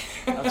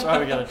 That's why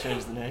we gotta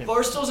change the name.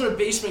 Bar stools in a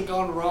basement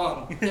gone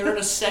wrong. They're in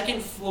a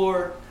second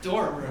floor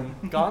dorm room.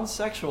 Gone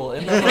sexual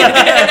in the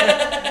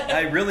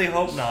I really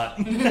hope not.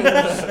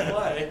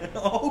 Why?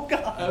 Oh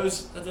God. I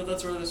thought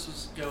that's where this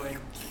was going.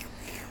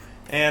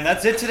 And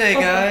that's it today,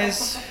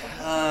 guys.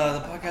 The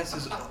podcast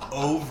is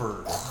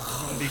over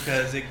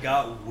because it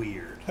got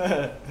weird.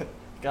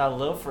 Got a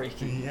little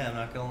freaky. Yeah, I'm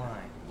not gonna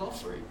lie. Love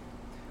free.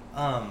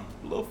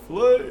 Little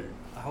flame.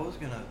 I was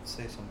gonna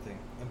say something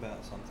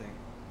about something,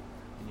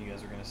 and you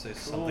guys are gonna say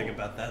something Cool.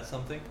 about that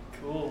something.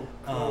 Cool.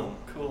 Um,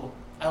 Cool.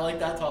 I like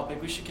that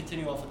topic. We should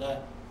continue off of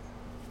that.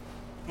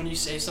 When you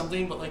say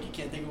something, but like you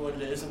can't think of what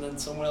it is, and then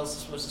someone else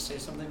is supposed to say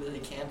something, but they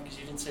can't because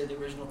you didn't say the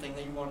original thing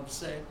that you wanted to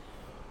say.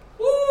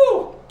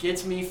 Woo!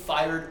 Gets me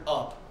fired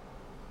up.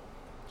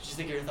 Did you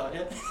think of your thought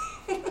yet?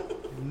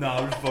 No,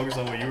 I'm just focused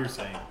on what you were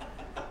saying.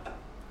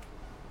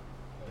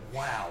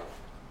 Wow,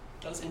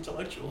 That was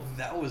intellectual.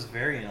 that was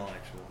very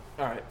intellectual.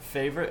 All right,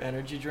 favorite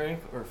energy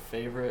drink or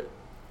favorite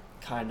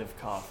kind of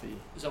coffee?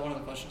 Is that one of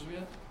the questions we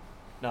had?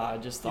 No, I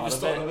just You thought, just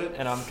of, thought it, of it?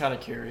 and I'm kind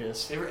of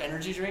curious. Favorite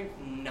energy drink?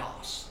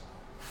 Nos.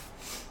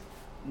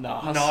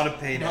 Nas. Not a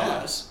paid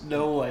ad. Nos.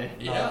 No way.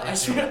 Yeah, I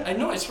swear. I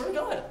know. I swear to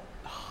God.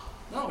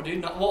 No,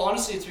 dude. No, well,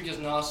 honestly, it's because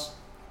Nos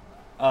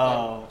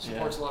Oh,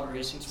 supports yeah. a lot of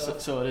racing So,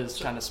 stuff. so it is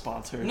kind of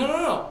sponsored.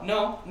 No.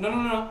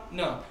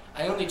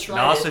 I only tried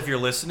Nos, it. if you're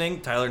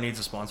listening, Tyler needs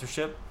a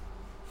sponsorship.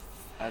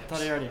 I thought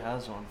he already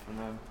has one from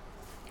them.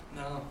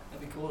 No,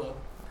 that'd be cool though.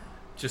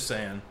 Just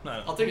saying.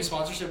 I'll take a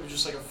sponsorship with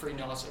just like a free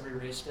Nos every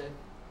race day.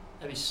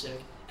 That'd be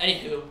sick.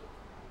 Anywho,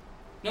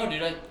 no,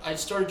 dude, I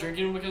started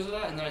drinking them because of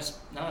that, and then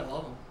now I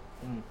love them.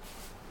 Mm.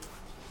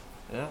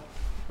 Yeah.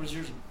 What is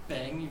yours?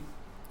 Bang, you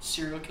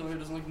serial killer who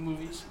doesn't like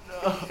movies.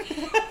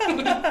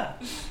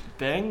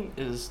 Bang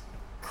is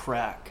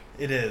crack.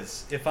 It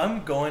is. If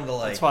I'm going to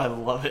like, That's why I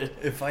love it.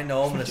 if I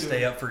know I'm gonna Dude.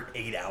 stay up for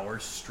 8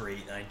 hours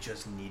straight and I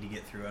just need to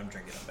get through, I'm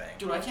drinking a bang.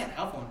 Dude, I can't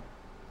have one.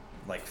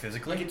 Like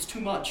physically. Like it's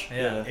too much.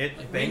 Yeah. Yeah.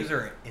 Like, Bangs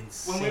are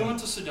insane. When we went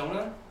to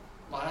Sedona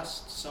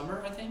last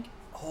summer, I think.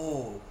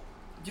 Oh.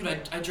 Dude,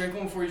 I drank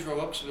one before we drove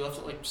up because we left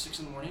at like 6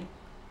 in the morning.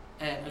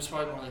 And it's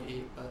probably more like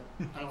 8, but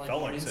I don't like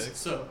Felt like mornings. 6.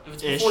 So if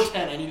it's Ish. before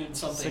 10, I needed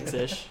something.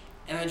 6-ish.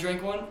 And I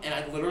drank one, and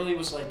I literally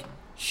was like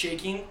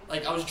shaking.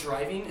 Like I was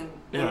driving and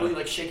literally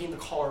like shaking the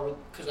car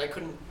because I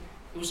couldn't.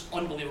 It was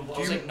unbelievable. I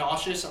was like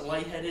nauseous and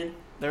lightheaded.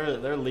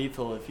 They're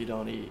lethal if you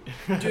don't eat.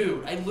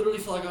 Dude, I literally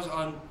felt like I was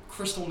on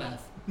crystal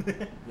meth.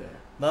 Yeah.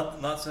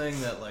 Not saying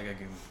that like I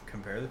can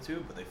compare the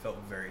two, but they felt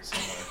very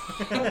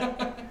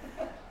similar.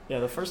 Yeah,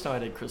 the first time I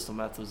did crystal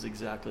meth was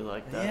exactly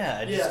like that.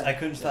 Yeah, Yeah. I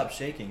couldn't stop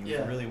shaking. It was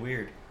Yeah. really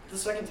weird. The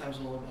second time's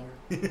a little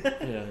better.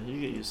 Yeah, you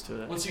get used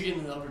to it. Once you get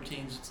into the upper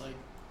teens, it's like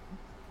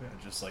Yeah,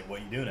 just like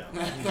what you do now.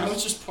 that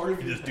was just part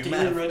of you your just do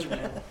daily math.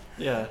 regimen.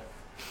 Yeah.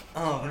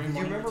 Every Do you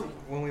morning remember routine.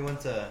 when we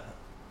went to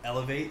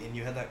Elevate and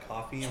you had that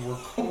coffee and we're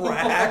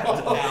cracked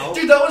out?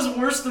 Dude, that was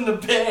worse than the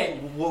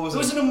bang. What was It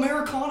was it? an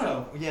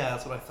Americano. Yeah,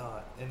 that's what I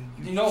thought. And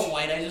You know what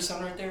white I just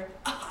sound right there?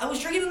 I was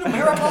drinking an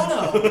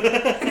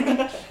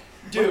Americano.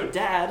 Dude,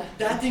 Dad.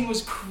 that thing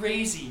was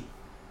crazy.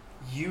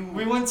 you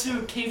We went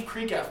to Cave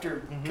Creek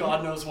after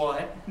God knows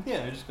why.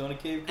 Yeah, we're just going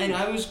to Cave Creek. And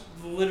I was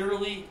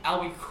literally,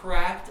 I'll be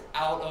cracked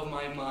out of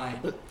my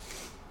mind.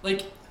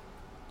 Like,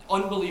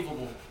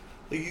 unbelievable.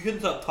 Like, you couldn't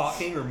stop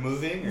talking or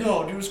moving? Or...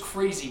 No, dude, it was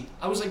crazy.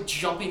 I was like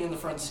jumping in the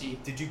front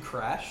seat. Did you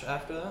crash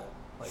after that?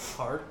 Like,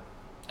 hard?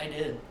 I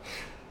did.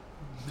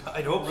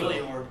 I hope Really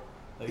so. hard.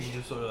 Like, you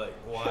just sort of like,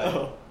 why?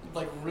 Oh,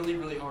 Like, really,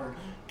 really hard.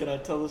 can I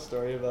tell the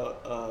story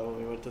about when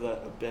we went to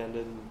that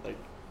abandoned like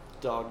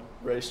dog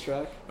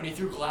racetrack? When he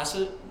threw glass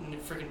at it and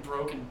it freaking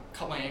broke and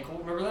cut my ankle.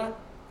 Remember that?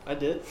 I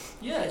did.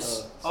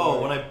 Yes.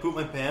 Oh, when I poop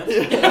my pants?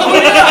 Oh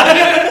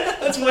yeah,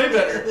 that's way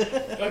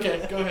better.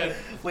 Okay, go ahead.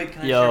 Wait,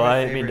 can I share Yo, my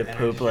I didn't mean to favorite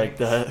poop energy like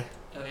drink? that.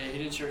 Oh yeah, he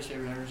didn't share his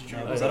favorite energy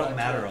drink. No, because I don't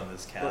matter on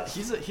this Well, cast.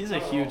 he's a Oh.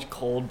 huge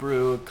cold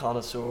brew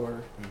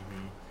connoisseur.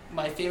 Mm-hmm.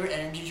 My favorite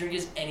energy drink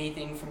is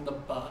anything from the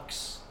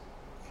Bucks.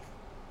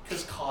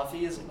 Because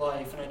coffee is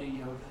life, and I do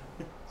yoga.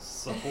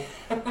 So,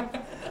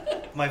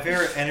 my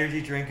favorite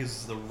energy drink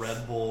is the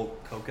Red Bull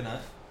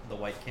coconut, the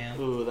white can.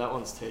 Ooh, that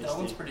one's tasty. That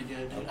one's pretty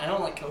good, dude. I don't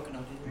like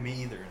coconut either. Me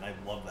either, and I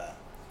love that.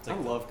 It's I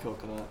like love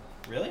coconut.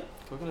 Really?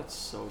 Coconut's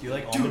so Do you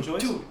good. like almond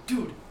joys?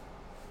 Dude.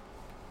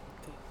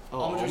 Oh,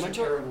 Almond joys are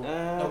terrible.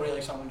 Uh, Nobody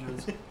likes almond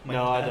joys. My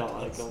no, I dad don't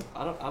like does. them.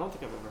 I don't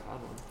think I've ever had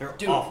one. They're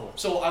Dude, awful.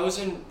 so I was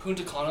in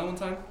Punta Cana one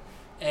time,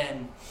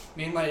 and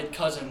me and my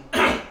cousin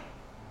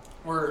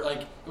were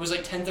like, it was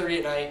like 10:30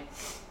 at night.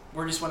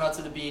 We just went out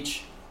to the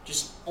beach,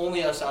 just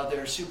only us out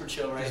there, super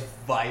chill, right?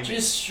 Just vibing.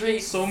 Just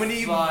straight. so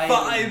many vibing.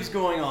 vibes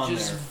going on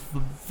Just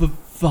there.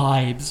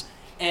 vibes.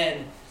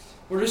 And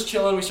we're just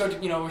chilling. We start to,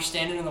 we're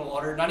standing in the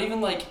water, not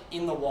even like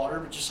in the water,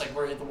 but just like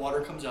where the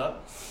water comes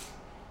up.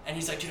 And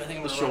he's like, dude, I think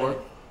I'm The gonna run shore?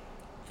 it.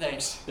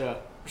 Thanks. Yeah.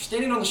 We're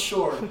standing on the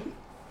shore,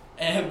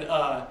 and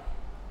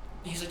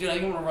he's like, dude, I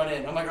think I'm gonna run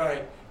in. I'm like, all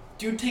right.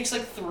 Dude takes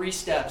like 3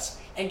 steps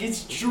and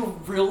gets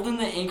drilled in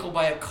the ankle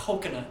by a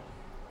coconut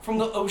from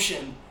the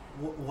ocean.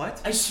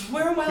 What? I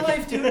swear on my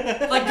life, dude.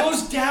 Like,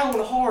 goes down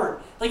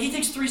hard. Like, he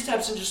takes 3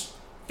 steps and just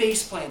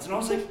face plants. And I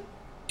was like,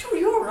 dude, are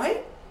you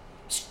alright?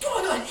 He's like,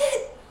 dude, I got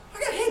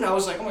hit. And I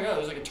was like, oh my god, it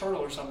was like a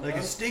turtle or something. Like a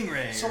right?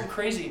 stingray. Something or-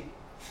 crazy.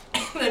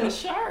 And then, A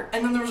shark.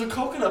 and then there was a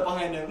coconut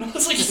behind him. And I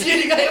was like,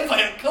 dude, you got hit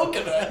by a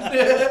coconut.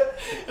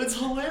 It's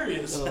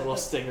hilarious. A little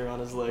stinger on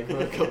his leg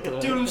with a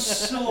coconut. Dude, it was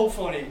so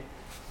funny.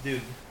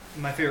 Dude,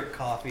 my favorite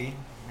coffee,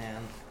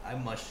 man, I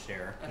must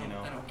share, I don't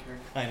care.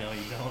 I know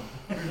you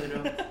don't. I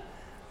really don't.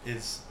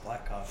 Is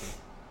black coffee.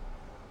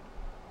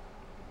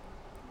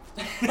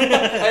 I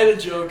had a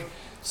joke.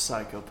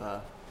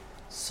 Psychopath.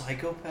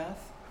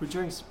 Psychopath? Who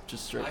drinks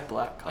just straight I-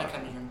 black I coffee?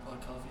 kind of drink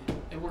black coffee.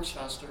 It works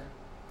faster.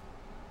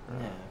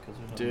 Yeah, because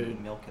there's no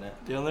Dude. milk in it.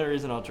 The only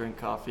reason I'll drink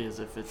coffee is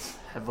if it's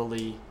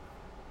heavily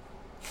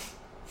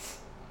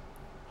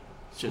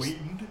just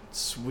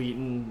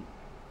sweetened,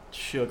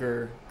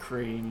 sugar,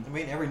 cream, I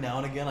mean, every now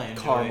and again I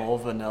enjoy. caramel,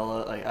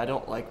 vanilla. Like, I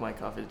don't like my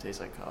coffee to taste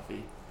like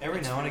coffee. Every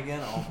That's now and fair.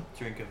 again I'll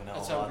drink a vanilla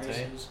That's how latte Grace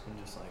and is.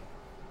 just like,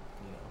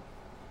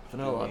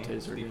 Vanilla do me, lattes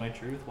are speak good. my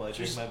truth while I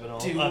Just drink my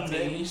do vanilla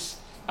latte. me.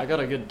 I got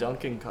a good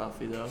Dunkin'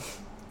 coffee though.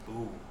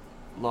 Ooh,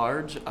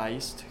 Large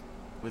iced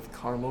with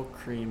caramel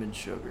cream and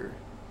sugar.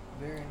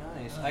 very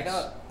nice. I Nice.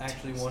 got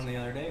actually one the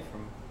other day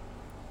from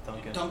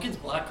Dunkin'. Dunkin's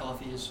black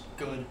coffee is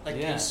good. Like,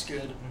 Yeah. tastes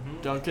good.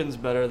 Mm-hmm. Dunkin's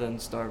better than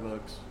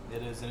Starbucks.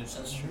 It is, and it's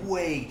That's true.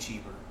 way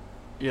cheaper.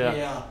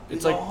 Yeah. It's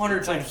It's like 100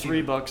 it's like times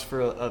 $3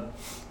 for a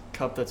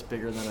cup that's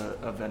bigger than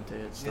a venti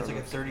at It's like a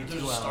Starbucks. 32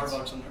 There's a ounce.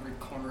 Starbucks on every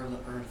corner of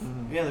the earth.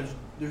 Mhm. Yeah,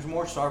 there's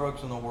more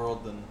Starbucks in the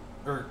world than,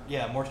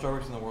 more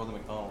Starbucks in the world than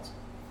McDonald's.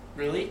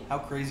 Really? How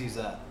crazy is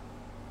that?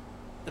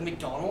 The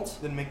McDonald's?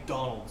 Than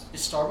McDonald's.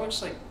 Is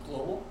Starbucks like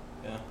global?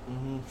 Yeah.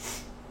 Mhm.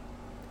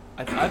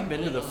 I've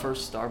been to the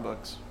first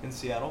Starbucks. In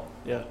Seattle.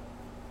 Yeah.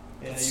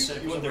 Yeah, That's you,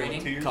 sick. you Was went it there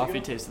raining? 2 years Coffee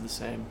ago? tasted the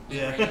same. Was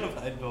it Yeah, raining?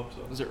 I'd hope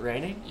so. Was it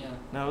raining? Yeah.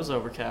 No, it was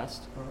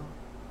overcast.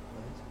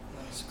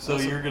 Nice. So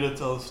Also- you're gonna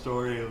tell the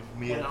story of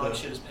me When at Alex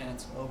the. shit his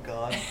pants. Oh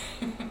God.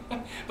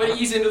 But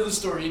ease into the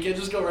story. You can't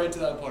just go right to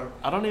that part.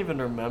 I don't even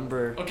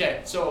remember.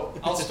 Okay, so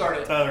I'll start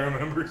it. Tyler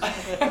remembers.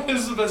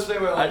 This is the best day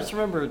of my I life. just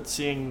remember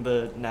seeing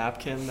the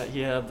napkin that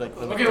he had, like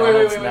the Okay,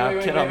 McDonald's wait,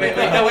 napkin on the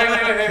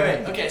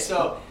wait. Okay,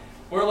 so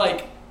we're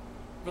like,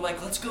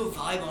 let's go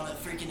vibe on a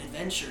freaking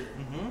adventure.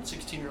 Mm-hmm.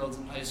 16-year-olds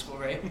in high school,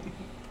 right?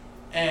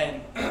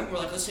 And we're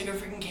like, let's take our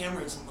freaking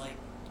cameras and like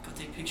go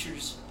take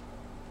pictures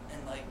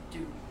and like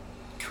do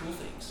cool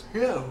things.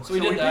 Yeah. So we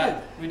did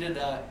that. We did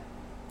that,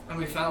 and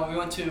we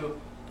went to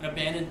an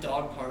abandoned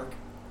dog park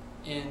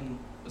in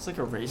It's like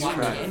a Black racetrack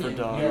for Canyon,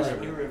 dogs. near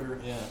New River.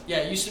 Yeah. Yeah,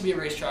 it used to be a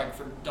racetrack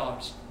for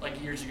dogs like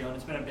years ago, and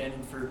it's been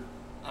abandoned for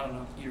I don't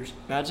know years.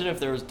 Imagine if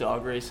there was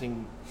dog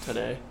racing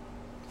today.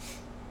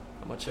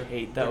 How much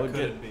hate that There would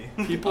could get.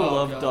 be. People Oh,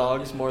 love God,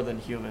 dogs yeah. more than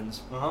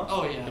humans. Uh-huh.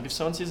 Oh yeah, Like if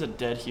someone sees a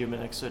dead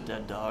human next to a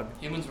dead dog.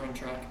 humans run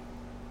track.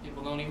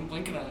 People don't even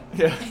blink an eye.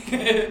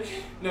 Yeah.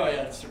 No,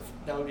 yeah,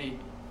 that would be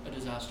a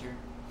disaster.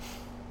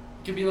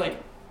 It could be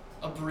like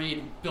a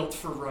breed built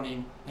for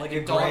running. And Like the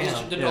a dog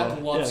greyhound. The Yeah,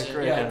 dog loves yeah, it.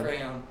 greyhound. Yeah,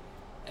 greyhound.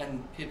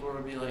 And people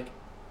would be like,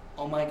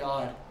 "Oh my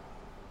god,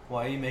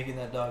 Why are you making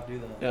that dog do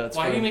that? Yeah, that's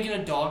why are you funny. making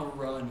a dog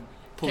run?"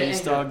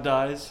 Police Okay, dog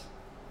dies.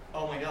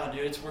 Oh my god,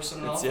 dude, it's worse than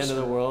an It's officer. the end of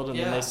the world, and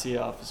then Yeah. they see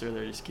an officer.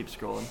 They just keep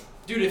scrolling.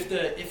 Dude, if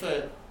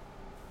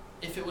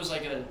it was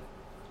like a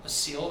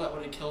seal that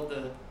would have killed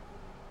the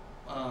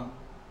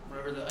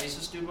whatever the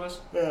ISIS dude was,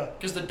 Yeah.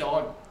 because the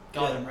dog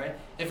got Yeah. him, right?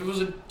 If it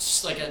was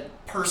like a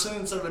person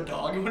instead of a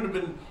dog, it wouldn't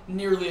have been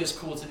nearly as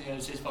cool to the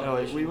United States No,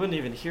 population. we wouldn't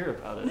even hear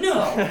about it. No,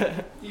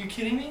 are you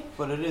kidding me?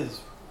 But it is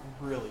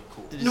really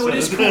cool. Did you No, it say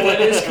is that? cool.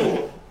 It is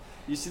cool.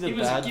 You see the He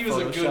was- bad he was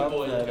a good Photoshop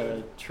boy, that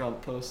dude.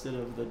 Trump posted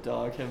of the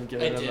dog, him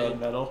giving I him a did.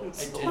 medal? I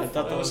did. I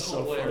thought that was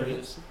so funny.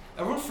 hilarious.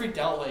 Everyone freaked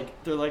out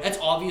like, They're like, that's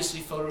obviously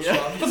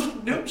Photoshopped. I was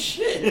like, no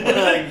shit.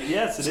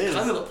 Yes, it It's is.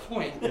 kind of the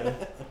point. yeah.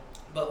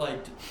 But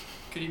like,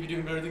 could he be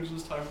doing better things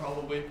this time?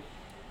 Probably.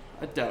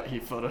 I doubt he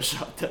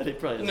photoshopped that. He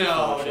probably is a No,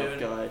 Photoshop dude.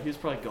 guy. He was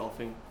probably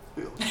golfing.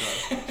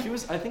 He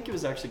was. I think he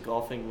was actually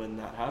golfing when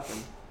that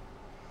happened.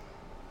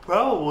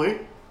 Probably.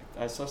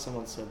 I saw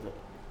someone said that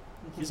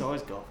he's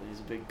always golfing. He's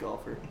a big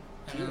golfer.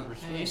 I know. 100%.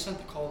 Hey, he sent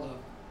the call though.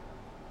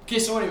 Okay,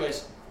 so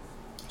anyways,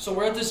 so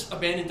we're at this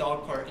abandoned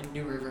dog park in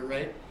New River,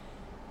 right?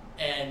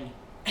 And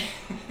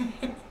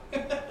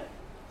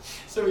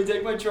so we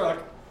take my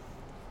truck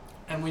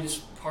and we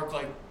just park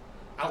like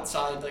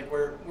outside, like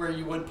where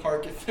you would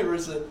park if there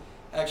was a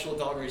actual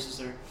dog races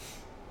there.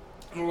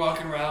 And we're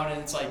walking around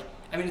and it's like,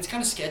 I mean, it's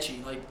kind of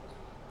sketchy. Like,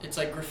 it's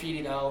like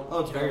graffitied out. Oh,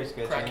 it's you know, very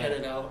sketchy,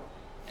 Crackheaded out,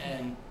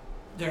 and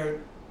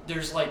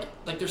there's like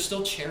there's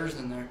still chairs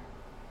in there,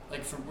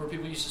 like from where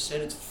people used to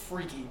sit. It's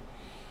freaky,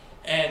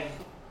 and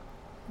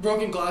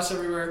broken glass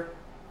everywhere.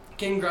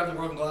 King grabbed the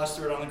broken glass,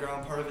 threw it on the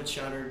ground. Part of it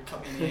shattered,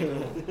 cut me in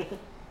the ankle.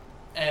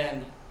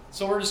 And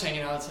so we're just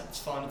hanging out. It's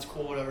fun. It's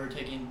cool. Whatever.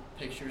 Taking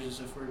pictures as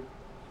if we're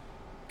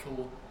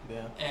cool.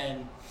 Yeah.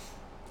 And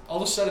all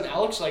of a sudden,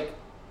 Alex like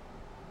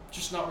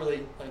just not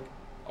really like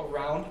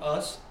around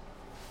us.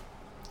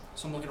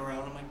 So I'm looking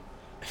around. I'm like,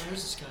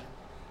 where's this guy?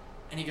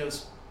 And he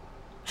goes.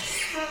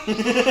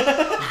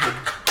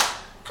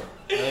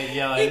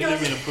 Yeah, I He didn't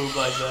goes- mean to poop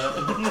like that.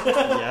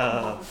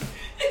 Yeah.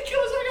 He goes,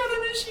 I got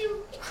an issue.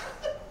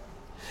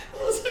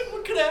 I was like,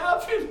 what could have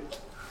happened?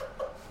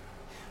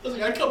 I was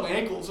like, I cut my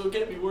ankle, so it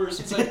can't be worse.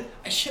 He's like,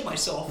 I shit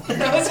myself.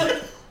 And I was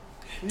like,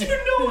 dude,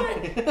 no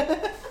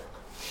way.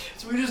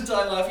 So we just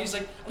died laughing. He's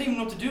like, I didn't even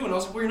know what to do. And I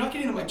was like, well, you're not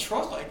getting in my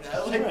truck like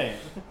that. Like, Right.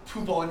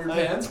 poop all in your I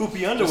have pants. poopy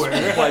Just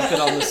underwear. wipe it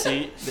on the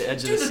seat, the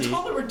edge Dude, of the the seat.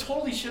 toddler would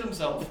totally shit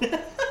himself.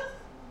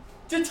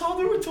 The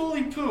toddler would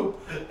totally poop.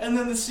 And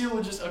then the seal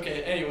would just,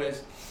 okay,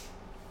 anyways.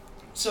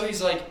 So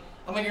he's like,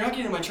 I'm like, you're not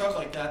getting in my truck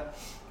like that.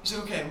 He's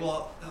like, okay,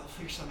 well, I'll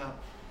figure something out.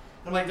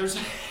 I'm like, there's,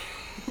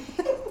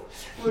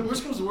 well,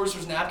 worst comes to worst,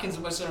 there's napkins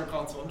in my center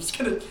console. I'm just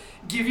gonna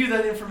give you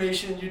that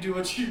information, you do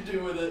what you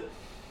do with it.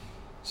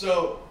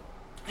 So,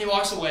 he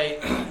walks away,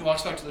 he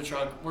walks back to the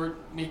truck.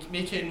 Me,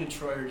 Caden, and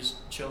Troy are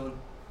just chilling,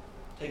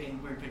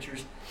 taking weird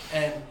pictures.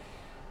 And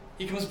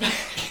he comes back.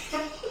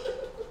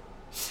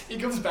 He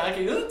comes back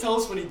and he doesn't tell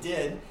us what he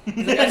did.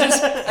 He's like,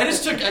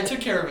 I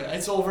took care of it.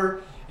 It's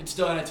over. It's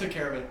done. I took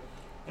care of it.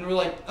 And we're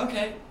like,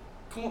 okay,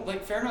 cool.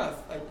 Like, fair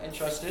enough. I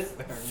trust it.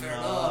 Fair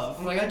enough.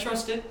 I'm like, I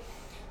trust it.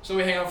 So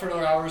we hang out for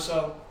another hour or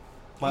so.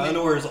 My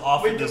underwear is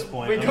off we at go- this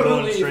point. we I'm go to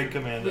going leave. straight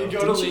commando. We go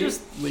to Didn't you leave.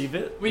 just leave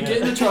it? We Yeah. get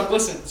in the truck.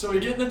 Listen, so we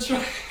get in the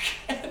truck.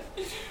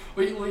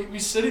 we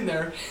sitting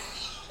there.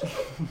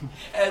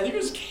 And I think it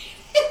was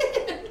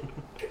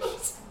Kaden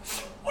goes,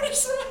 what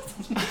is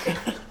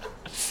that?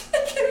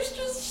 And there's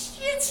just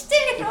shit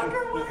stained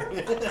underwear.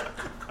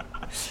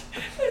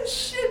 And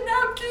shit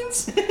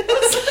napkins. Like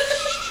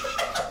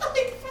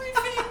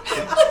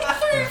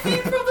 3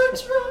 feet from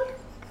the truck.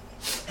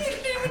 He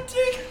didn't even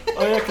take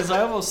Oh yeah, because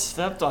I almost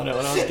stepped on it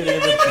when I was getting in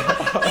the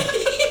truck.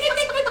 He didn't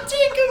even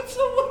take him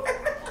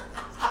somewhere.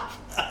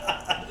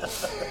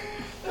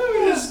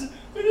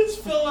 We just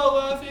fell out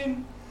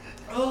laughing.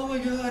 Oh my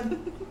god.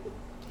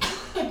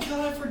 God,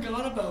 I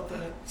forgot about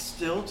that.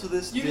 Still to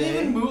this You day. didn't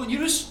even move. You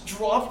just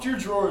dropped your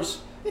drawers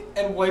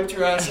and wiped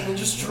your ass and then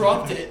just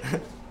dropped it.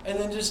 And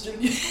then just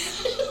didn't.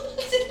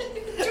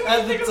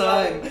 At the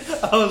time,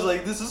 I was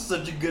like, this is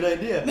such a good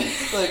idea.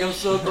 Like, I'm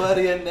so glad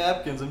he had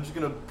napkins. I'm just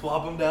going to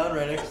plop them down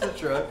right next to the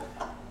truck.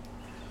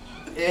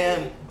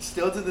 And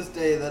still to this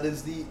day, that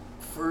is the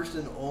first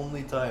and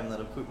only time that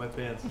I've pooped my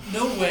pants.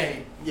 No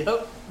way.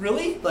 Yep.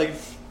 Really? Like,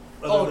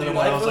 Oh, other dude, than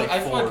when I was like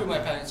I've probably 4. pooped my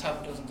pants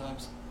half a dozen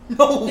times.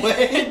 No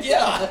way.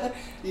 Yeah.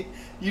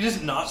 You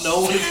just not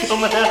know when it's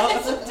coming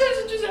out. Sometimes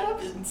it just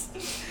happens.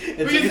 It's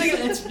But you like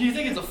think you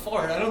think it's a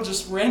fart? I don't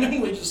just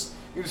randomly just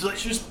You're just like,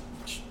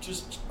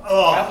 just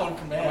Oh. crap on I'm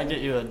gonna command. get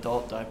you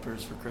adult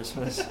diapers for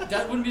Christmas.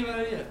 That wouldn't be a bad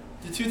idea.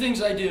 The 2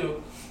 things I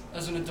do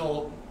as an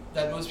adult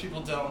that most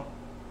people don't.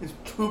 it's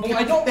poop. Well,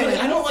 I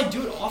don't like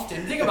do it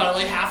often. Think about it,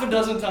 like half a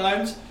dozen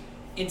times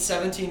in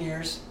 17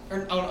 years.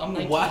 Or I'm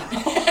 19. Wow.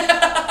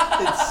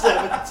 It's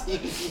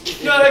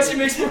 17. No, it actually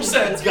makes more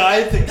sense.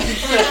 Guy thinks he's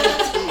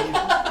 17.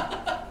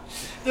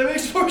 That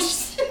makes more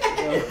sense.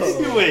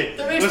 Wait,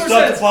 That makes let's more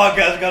stop sense. the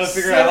podcast. Gotta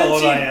figure out how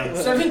old I am.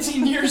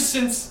 17 years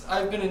since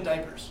I've been in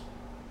diapers.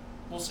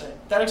 We'll say.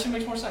 That actually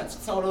makes more sense.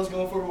 That's not what I was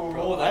going for, but we'll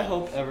roll with I that.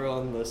 hope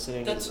everyone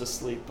listening That's- is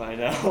asleep by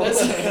now.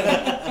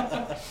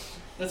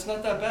 That's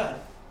not that bad.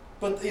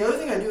 But the other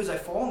thing I do is I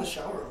fall in the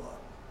shower a lot.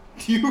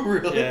 Do you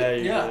really? Yeah,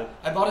 you Yeah, did.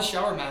 I bought a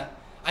shower mat.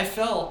 I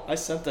fell. I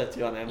sent that to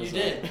you on Amazon.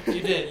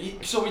 You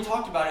did. So we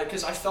talked about it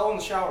because I fell in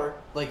the shower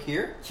Like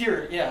here?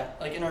 here. Yeah,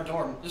 like in our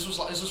dorm. This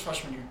was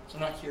freshman year, so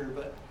not here,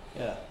 but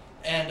Yeah.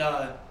 and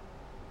I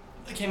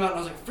came out and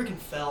I was like freaking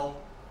fell,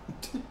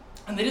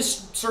 and they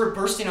just started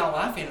bursting out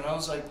laughing, and I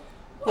was like,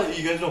 What,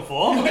 you guys don't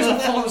fall? you guys don't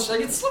fall in the shower.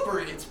 It's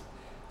slippery. It's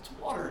it's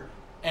water.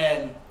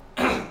 And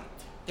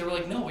they were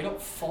like, no, we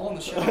don't fall in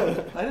the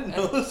shower. I didn't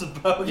know this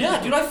about you.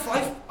 Yeah, dude, I've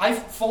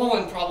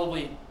fallen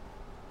probably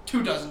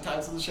 24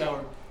 times in the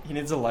shower. He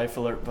needs a life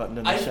alert button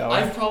in the shower.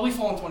 I've probably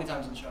fallen 20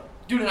 times in the shower.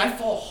 Dude, and I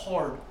fall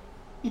hard.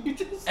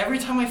 Every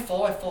time I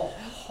fall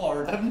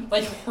hard.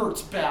 Like,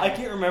 hurts bad. I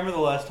can't remember the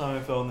last time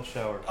I fell in the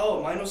shower.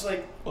 Oh, mine was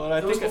like, Well, I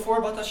it was think before I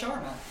bought that shower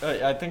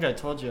mat. I think I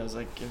told you, I was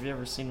like, have you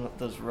ever seen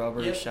those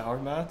rubber Yep. shower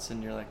mats?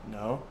 And you're like,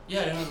 no. Yeah,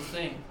 I didn't know the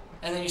thing.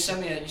 And then you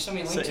sent me a link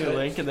Sent to you a it.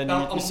 link, and then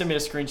About you sent me a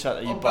screenshot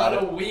that you bought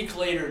About it. a week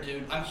later,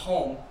 dude, I'm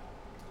home.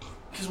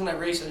 Because when I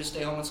race, I just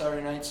stay home on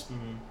Saturday nights.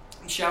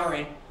 Mm-hmm. I'm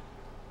showering.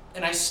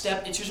 And it's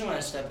usually when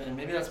I step in.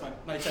 Maybe that's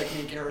my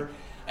technique error.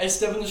 I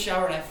step in the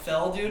shower and I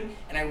fell, dude,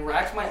 and I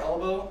racked my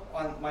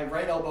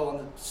right elbow on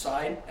the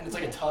side, and it's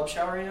like a tub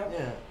shower, you know?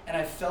 Yeah. And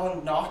I fell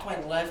and knocked my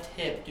left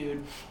hip,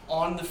 dude,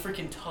 on the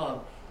freaking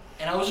tub.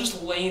 And I was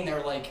just laying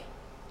there like,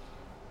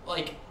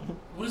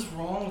 what is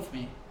wrong with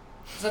me?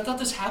 Because I thought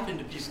this happened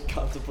to people.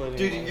 Contemplating.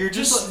 Dude, you're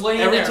just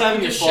laying every there time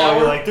in you the fall, shower.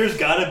 you're like, there's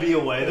got to be a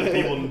way that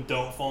people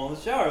don't fall in the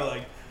shower.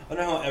 Like, I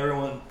don't know how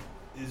everyone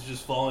is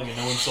just falling and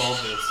no one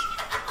solved this.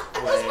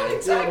 That's my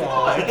exact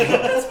thought.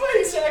 That's my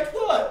exact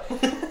thought.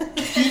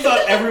 You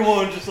thought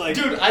everyone just like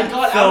Dude, I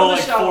got fell out of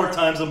the like shower. 4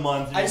 times a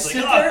month. And I you're just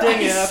sit like, there, oh, dang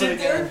I it, sit happened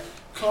there, again.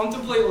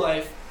 contemplate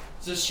life.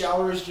 The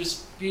shower is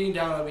just beating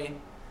down on me,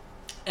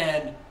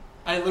 and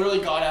I literally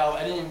got out.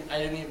 I didn't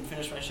even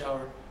finish my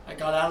shower. I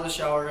got out of the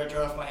shower. I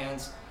dried off my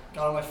hands.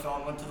 Got on my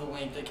phone. Went to the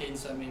link that Caden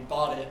sent me.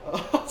 Bought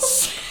it.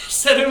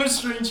 Sent him a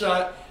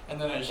screenshot,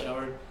 and then I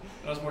showered.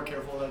 I was more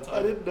careful that time.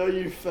 I didn't know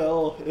you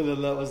fell, and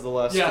then that was the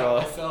last Yeah, straw.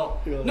 I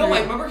fell. You're like, No,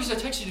 I remember because I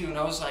texted you, and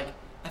I was like,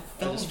 I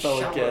I fell in just the fell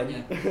shower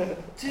again.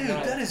 Dude,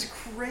 that is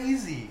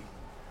crazy.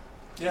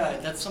 Yeah,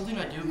 that's something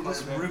I do You quite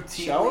just a bit.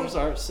 routine. Showers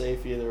aren't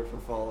safe either for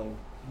falling.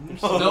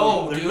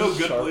 No, there's dude. no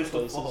good Sharp place to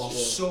places, fall. yeah.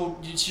 So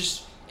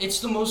it's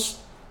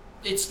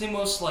the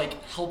most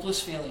like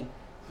helpless feeling.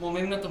 Well,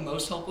 maybe not the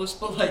most helpless,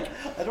 but like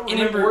I don't in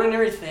an remember.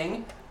 ordinary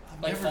thing,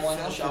 I've like never falling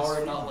in the felt shower this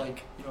and not feeling.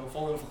 like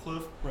falling off a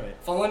cliff. Right.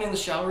 Falling in the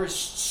shower is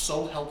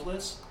so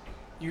helpless.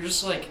 You're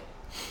just like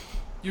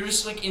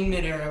in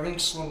midair,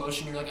 everything's slow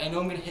motion. You're like, I know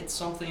I'm gonna hit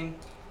something,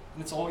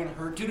 and it's all gonna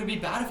hurt. Dude, it'd be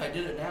bad if I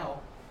did it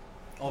now.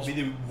 I'll be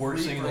the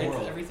worst thing in the Re-break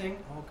world. Everything.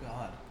 Oh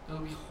God. That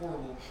would be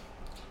horrible.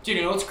 Dude,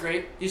 you know what's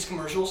great? These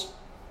commercials.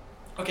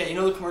 Okay, you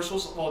know the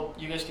commercials? Well,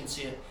 you guys can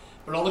see it.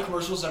 But all the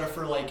commercials that are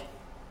for, like,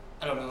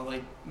 I don't know,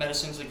 like,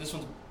 medicines, like this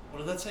one's, what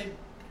did that say?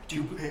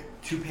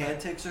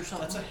 Two-Pantix or something?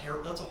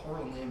 That's a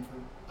horrible name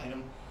for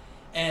item.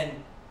 And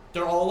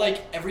they're all,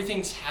 like,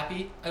 everything's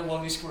happy. I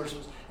love these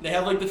commercials. They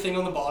have, like, the thing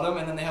on the bottom,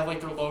 and then they have,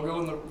 like, their logo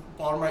in the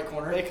bottom right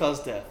corner. They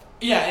cause death.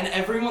 Yeah, and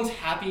everyone's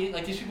happy.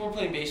 Like, these people are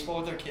playing baseball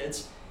with their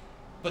kids,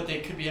 but they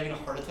could be having a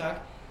heart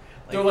attack.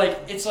 They're like,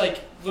 it's like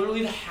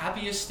literally the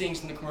happiest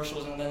things in the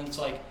commercials, and then it's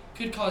like,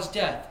 could cause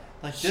death.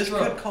 Like, this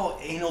stroke. could call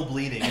anal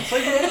bleeding. It's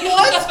like,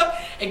 what?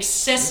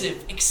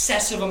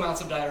 Excessive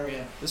amounts of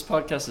diarrhea. This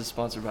podcast is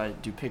sponsored by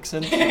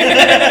Dupixent.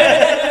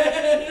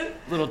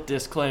 Little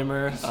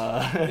disclaimer.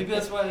 Maybe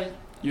that's why.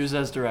 Use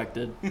as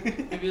directed.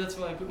 Maybe that's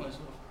why I put myself.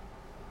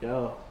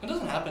 Yo. It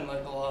doesn't happen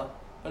like a lot,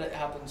 but it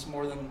happens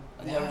more than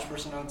the average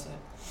person, I would say.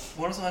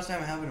 When was the last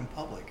time it happened in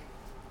public?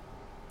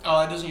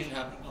 Oh, it doesn't usually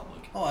happen in public.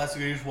 Oh, that's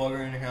good. You just walk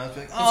around your house and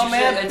be like, It's oh usually-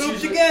 man, it's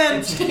pooped usually- again!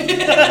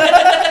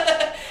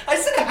 I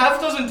said a half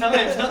dozen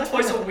times, not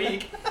twice a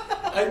week.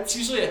 It's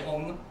usually at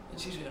home.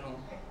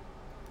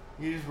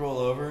 You just roll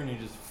over and you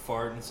just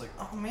fart and it's like,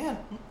 oh man,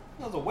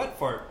 that was a wet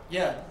fart.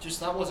 Yeah, just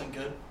that wasn't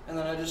good. And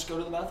then I just go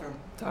to the bathroom.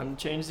 Time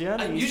to change the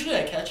enemies. Usually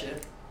I catch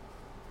it.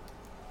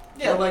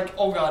 Yeah, like,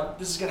 oh god,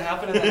 this is gonna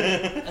happen,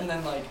 and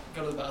then like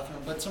go to the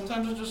bathroom. But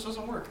sometimes it just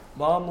doesn't work.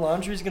 Mom,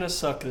 laundry's gonna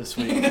suck this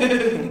week.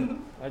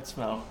 I'd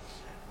smell.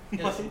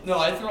 Yeah, no,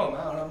 I throw them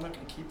out. I'm not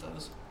gonna keep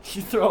those.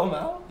 You throw them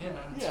out? Yeah,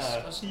 it's Yeah,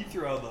 disgusting. you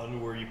throw out the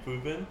underwear you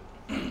poop in.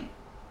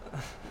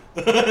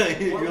 What?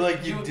 You're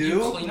like, you do?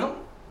 You clean them?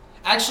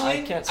 Actually,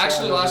 I can't say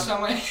I last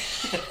time I.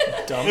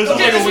 Dumb. It was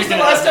Okay, like a this week was the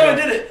and a last half time I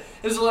ago. did it.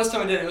 This is the last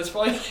time I did it. It was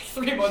probably like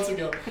 3 months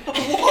ago.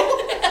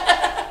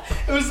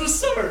 It was this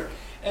summer,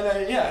 and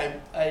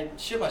I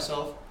shit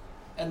myself,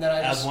 and then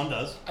As one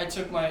does. I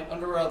took my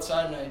underwear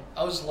outside and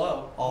I was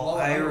low. Oh, low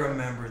on I underwear.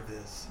 remember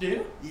this. Do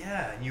you?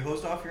 Yeah, and you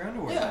hosed off your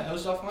underwear. Yeah, I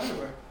hosed off my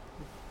underwear.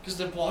 Because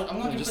I'm not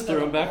You gonna just put threw that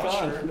them in the back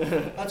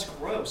washer. on. That's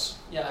gross.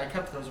 Yeah, I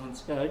kept those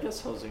ones. Yeah, I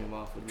guess hosing them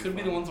off would be Could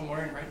be fun. the ones I'm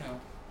wearing right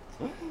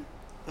now.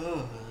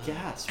 Ugh.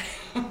 Gasp.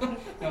 No,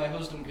 I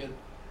hosed them good.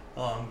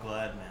 Oh, I'm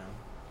glad, man.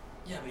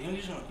 Yeah, but you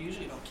usually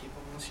don't keep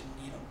them unless you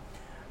need them.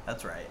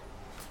 That's right.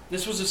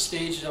 This was a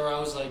stage where I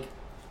was like,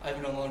 I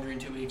haven't done laundry in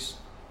 2 weeks.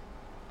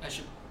 I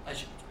should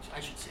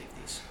save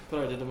these.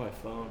 But I did to my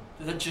phone.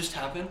 Did that just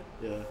happen?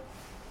 Yeah.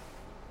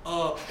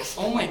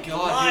 Oh my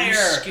god, Liar. you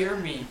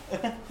scared me.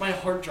 My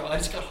heart dropped. I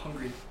just got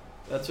hungry.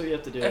 That's what you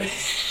have to do.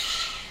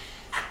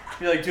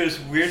 You're like, dude, it's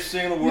the weirdest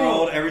thing in the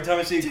world. Every time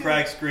I see a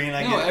cracked screen,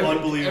 I get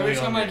unbelievably every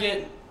time hungry. I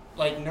get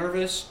like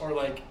nervous or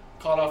like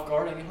caught off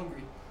guard, I get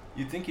hungry.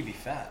 You'd think you'd be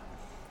fat.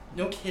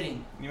 No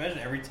kidding. Can you imagine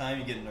every time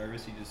you get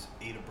nervous, you just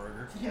ate a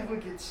burger? Yeah, we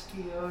get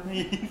scared.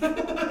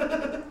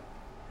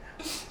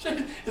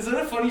 Is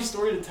that a funny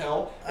story to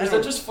tell? Or is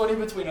that just funny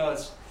between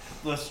us?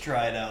 Let's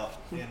try it out,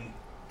 and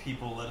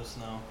people let us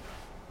know.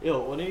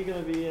 Yo, when are you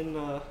gonna be in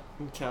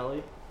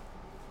Cali?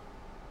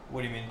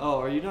 What do you mean? Oh,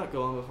 are you not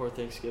going before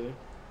Thanksgiving?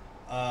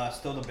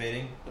 Still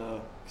debating.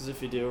 Because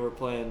if you do, we're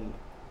playing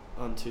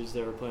on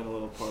Tuesday. We're playing a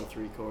little par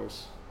 3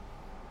 course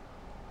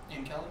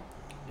In Cali?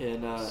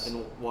 in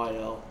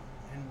YL.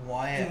 And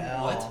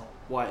YL. what?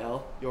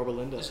 YL, Yorba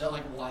Linda. Is that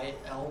like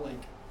YL,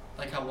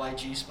 like how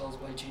YG spells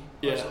YG? Or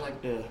Yeah. is it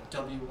like Yeah.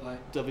 WY?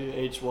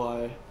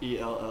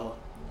 WHYELL.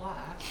 Why?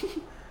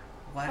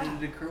 Why did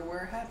the crew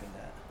where it happened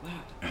at?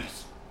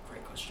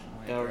 Great question.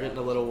 Yeah, we're getting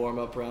a little warm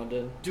up round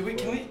in.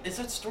 Is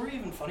that story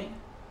even funny?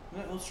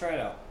 Let's try it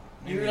out.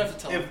 You're gonna have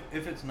to tell me.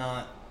 If it's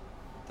not,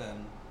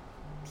 then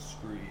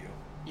screw you.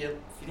 Yep.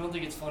 If you don't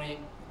think it's funny,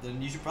 Then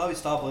you should probably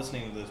stop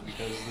listening to this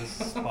because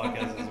this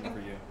podcast isn't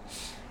for you.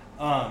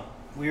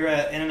 We were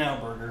at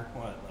In-N-Out Burger,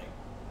 what, like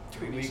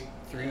 3 weeks ago?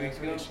 3 weeks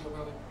ago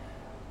probably.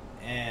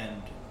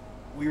 And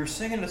we were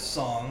singing a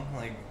song,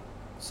 like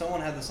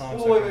someone had the song.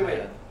 Oh, stuck in wait. their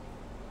head.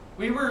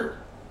 We were,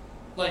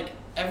 like,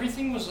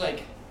 everything was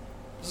like,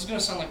 this is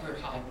gonna sound like we were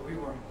high, but we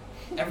weren't.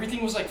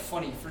 Everything was like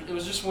funny. It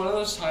was just one of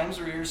those times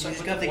where you were just You like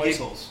just with got the the boys.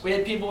 giggles. We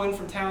had people in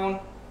from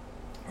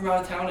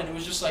out of town, and it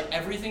was just like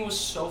everything was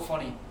so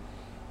funny,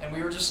 and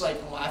we were just like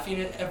laughing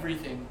at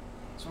everything.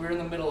 So we were in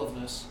the middle of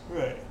this,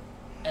 Right.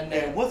 and Hey,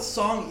 then what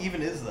song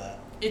even is that?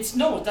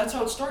 that's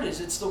how it started.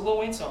 It's the Lil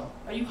Wayne song.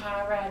 Are you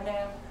high right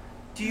now?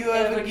 Do you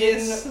ever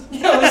get?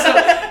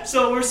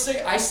 So we're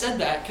saying. I said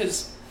that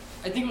because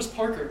I think it was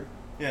Parker.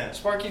 Yeah.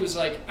 Sparky was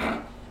like,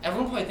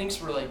 everyone probably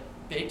thinks we're like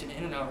baked in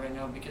In-N-Out right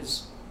now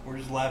because We're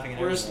just laughing at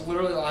we're everything. just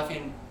literally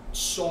laughing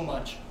so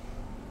much.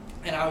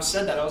 And I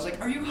said that. I was like,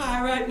 are you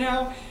high right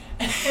now?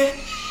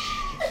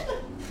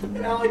 And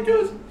Alec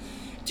goes,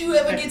 do you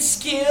ever get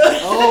scared?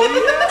 Oh,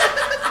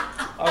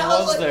 yeah. I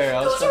was like, there.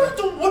 I was those are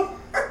the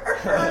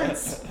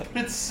words.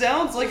 It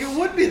sounds like it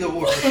would be the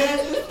worst.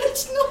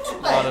 It's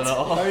not. Not at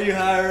all. Are you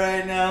high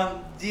right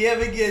now? Do you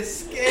ever get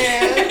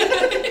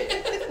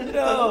scared?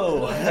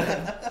 No.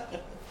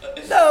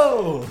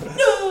 No.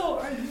 No,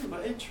 are you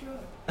my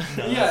truck?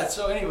 No. Yeah.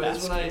 So,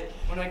 anyways, That's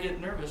when I get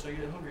nervous, I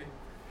get hungry.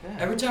 Yeah.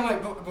 Every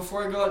time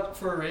before I go out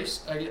for a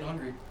race, I get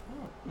hungry.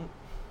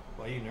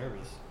 Why are you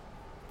nervous?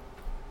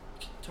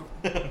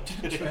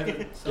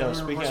 Yo,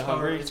 speaking of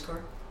hungry,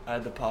 I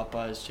had the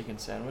Popeyes chicken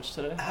sandwich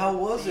today. How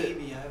was it?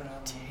 Baby, I haven't had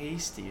one.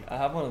 Tasty. I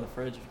have one in the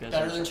fridge if you guys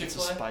Better want than to. It's a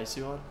Chick-fil-A?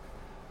 spicy one.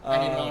 I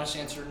need an honest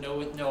answer.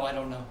 No, I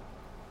don't know.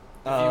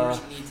 The Uh,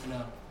 viewers need to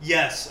know.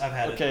 Yes, I've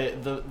had it. Okay,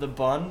 the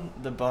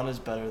bun is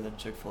better than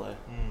Chick-fil-A.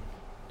 Mm.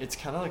 It's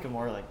kind of like a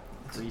more like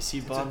greasy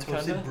It's bun a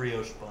toasted kind of.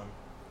 brioche bun.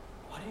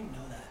 Why do you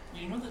know that?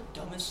 You know the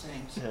dumbest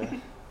things. Yeah.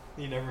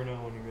 You never know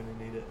when you're gonna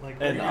need it. Like,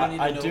 And you don't need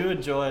to I know- do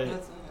enjoy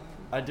That's,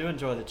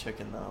 the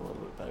chicken though a little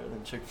bit better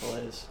than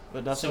Chick-fil-A's,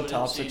 but So nothing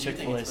tops you a do think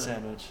Chick-fil-A it's better?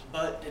 sandwich.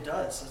 but it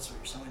does. That's what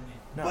you're telling me.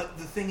 No. But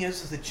the thing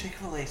is the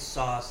Chick-fil-A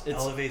sauce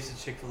It's- elevates the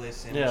Chick-fil-A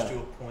sandwich Yeah. to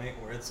a point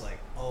where it's like,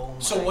 oh my.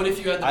 So what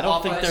if you had the I don't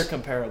Popeyes? think they're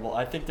comparable.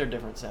 I think they're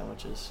different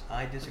sandwiches.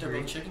 I But they're disagree.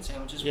 both chicken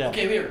sandwiches. Yeah.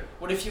 Okay, here.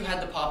 What if you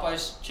had the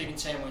Popeyes chicken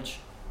sandwich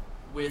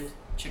with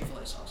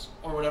Chick-fil-A sauce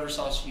or whatever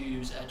sauce you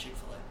use at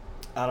Chick-fil-A?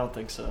 I don't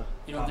think so.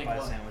 You don't think Popeye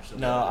what? sandwich.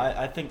 doesn't No, matter.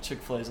 I think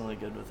Chick-fil-A is only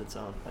good with its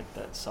own. Like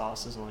that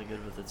sauce is only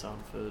good with its own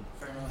food.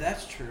 Fair enough.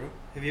 That's true.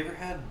 Have you ever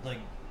had like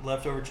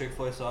leftover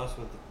Chick-fil-A sauce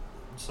with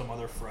some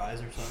other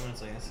fries or something?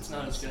 It's like It's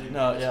not as good.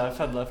 No, yeah, I've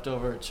had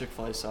leftover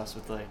Chick-fil-A sauce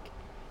with like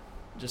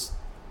just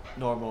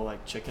normal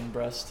like chicken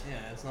breast.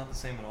 Yeah, it's not the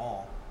same at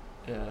all.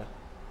 Yeah.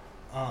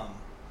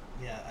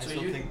 Yeah, I So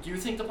still think. do you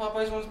think the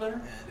Popeyes one's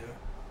better? Yeah, I do.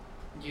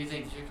 Do you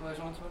think the Chick-fil-A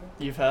one's better?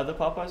 You've had the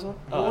Popeyes one?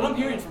 Well, what I'm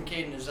hearing from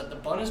Caden is that the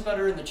bun is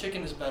better and the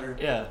chicken is better,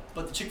 Yeah,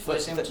 but the Chick-fil-A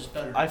But sandwich is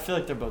better. I feel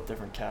like they're both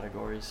different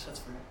categories. That's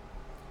fair.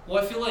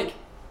 Well, I feel like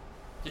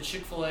the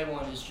Chick-fil-A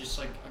one is just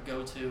like a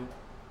go-to. You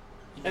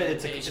know, Yeah,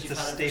 it's a- taste. it's You've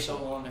a had it for so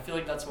staple. long. I feel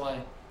like that's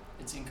why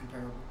it's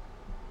incomparable.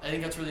 I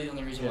think that's really the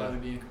only reason why Yeah. it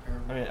would be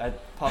incomparable. I mean,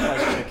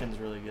 Popeyes chicken's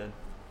really good.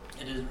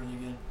 It is really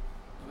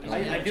good.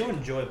 I do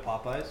enjoy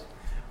Popeyes,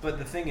 but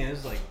the thing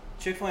is, like,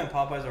 Chick-fil-A and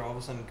Popeyes are all of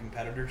a sudden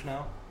competitors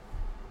now.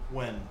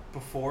 When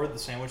before the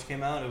sandwich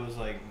came out, it was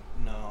like,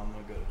 no, I'm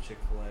gonna go to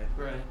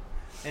Chick-fil-A, Right.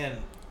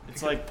 and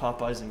It's like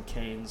Popeyes and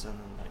Cane's and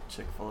then like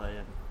Chick-fil-A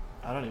and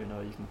I don't even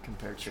know you can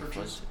compare Chick-fil-A.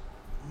 Churches?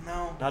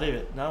 no, Not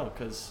even, no,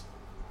 because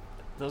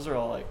those are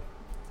all like,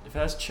 if it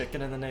has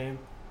chicken in the name,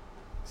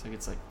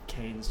 it's like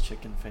Cane's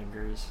chicken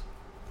fingers.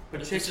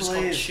 but It's just Chick-fil-A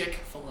called is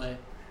Chick-fil-A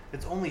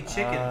it's only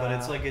chicken, but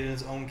it's like in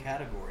its own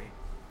category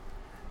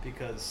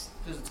because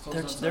because it's closed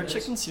on Their Sundays.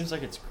 chicken seems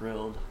like it's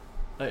grilled.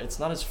 Like, it's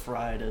not as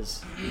fried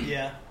as,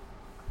 yeah,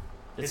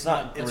 it's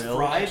not it's grilled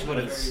fried, Actually, but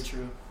very it's.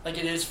 true. Like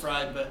it is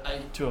fried, but I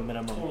to a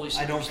minimum. totally. See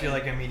I what don't you're feel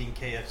saying. like I'm eating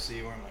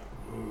KFC where I'm like,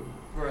 ooh.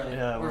 Right.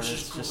 Yeah, Where where it's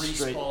it's just just grease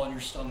straight- ball in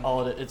your stomach.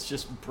 All of it's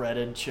just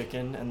breaded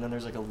chicken and then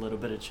there's like a little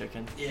bit of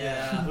chicken.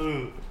 Yeah.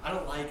 Ooh. I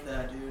don't like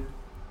that, dude.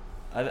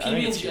 I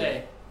think it's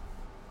PB&J.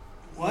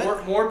 good.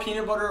 What? More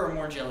peanut butter or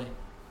more jelly?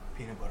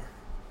 Peanut butter.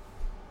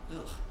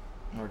 Ugh.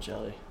 More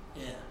jelly.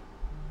 Yeah.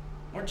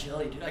 More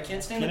jelly, dude. I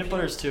can't stand Peanut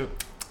butter's too.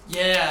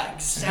 Yeah,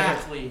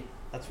 exactly.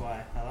 That's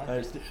why I like I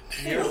it.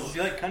 just- Do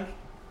you like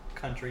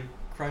country,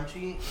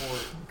 crunchy, or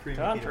creamy Country.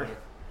 peanut butter?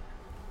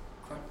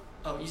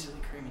 Oh, easily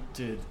creamy.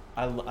 Dude,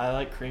 I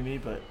like creamy,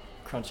 but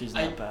crunchy's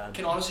not I bad.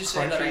 can honestly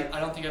say that Crunchy. I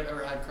don't think I've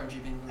ever had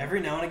crunchy peanut butter. Every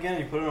now and again,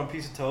 you put it on a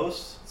piece of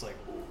toast. It's like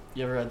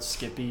You ever had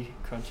Skippy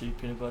crunchy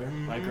peanut butter?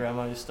 My Mhm.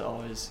 grandma used to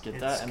always get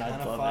it's that, and I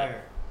kinda love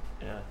fire.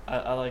 it. Yeah,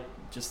 I like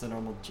just the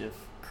normal Jif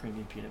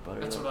creamy peanut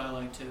butter. That's though. what I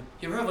like too.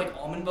 You ever have like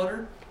almond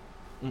butter?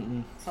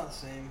 Mm-mm. It's not the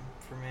same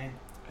for me.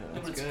 Yeah.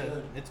 No, but it's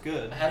good. It's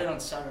good. I had it on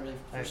Saturday,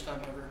 first time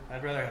ever.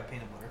 I'd rather have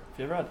peanut butter. Have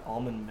you ever had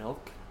almond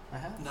milk? I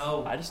have.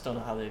 No. I just don't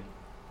know how they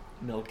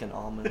milk an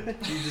almond.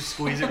 You just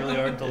squeeze it really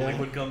hard until Yeah.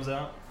 liquid comes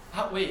out.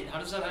 How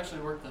does that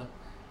actually work though?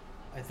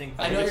 I think.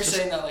 I know it's you're just-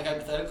 saying that like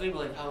hypothetically, but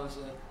like how is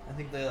it? I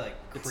think they like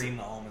It's- cream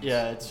the almonds.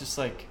 Yeah, it's just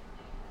like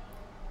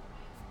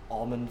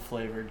almond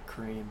flavored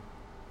cream.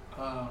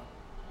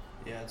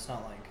 Yeah, it's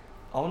not like.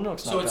 Almond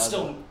milk's not So it's bad,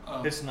 still.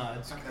 though. It's not.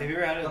 It's, Okay. Have you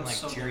ever had it in I'm like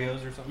so Cheerios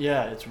or something?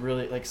 Yeah, it's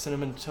really like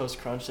cinnamon toast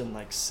crunch and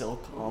like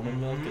silk almond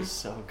milk Mhm. is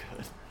so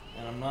good.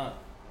 And I'm not.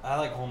 I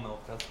like whole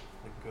milk. That's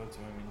like go-to.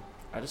 I mean,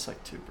 I just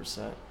like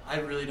 2%. I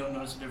really don't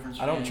notice a difference.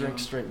 I don't between drink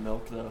any of straight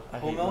milk though. I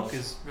whole hate milk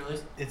is. them.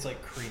 Really? It's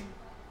like cream.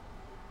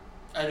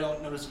 I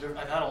don't notice a difference.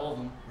 I've had all of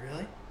them.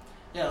 Really?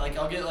 Yeah, like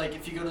I'll get like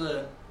if you go to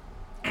the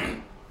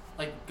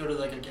go to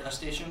like a gas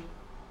station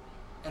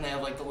and they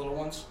have like the little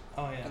ones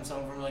Oh yeah. and some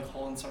of them are like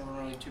whole and some of them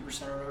are like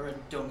 2% or whatever, I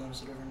don't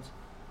notice a difference.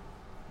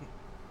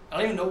 I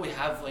don't even know what we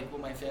have like what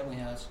my family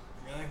has.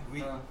 Really?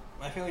 We. Uh,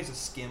 My family's a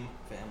skim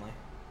family.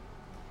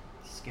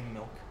 Skim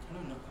milk. I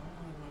don't know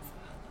even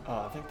if I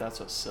had that. I think that's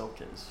what silk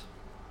is.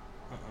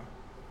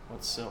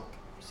 What's silk?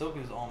 Silk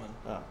is almond,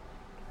 Oh,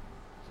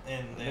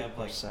 and they that have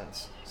makes like.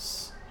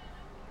 sense.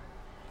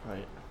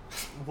 Right.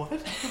 What?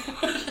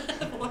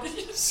 What did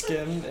you just say?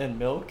 Skim and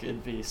milk,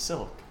 it'd be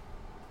silk.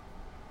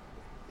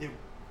 It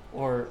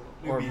Or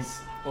would be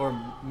or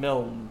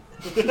milm.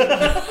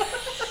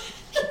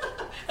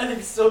 I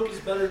think silk is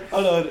better.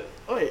 Oh no!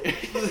 Wait.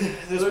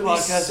 This It would be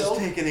podcast is silk.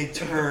 taking a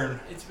turn.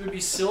 It would be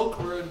silk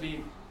or it would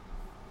be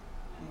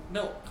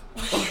milk.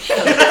 It'd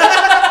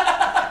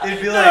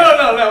be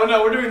like.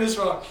 No, we're doing this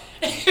wrong.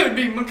 It would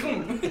be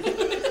macoon.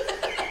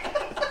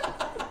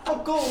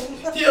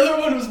 The other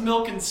one was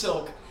milk and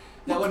silk.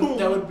 That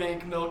would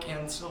make milk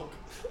and silk.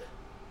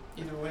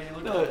 Either way you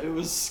look No, at it. it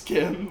was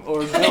skim or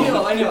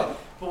milk. I know.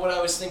 But what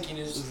I was thinking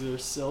is Is there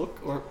silk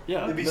or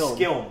yeah? It'd be milk.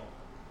 skim.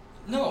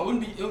 no, it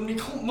wouldn't be. It would be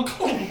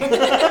McCollum.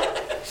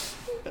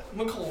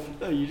 McCollum.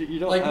 No, you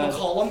don't. Like add-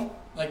 McCollum,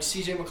 like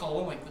CJ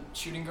McCollum, like the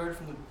shooting guard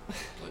from the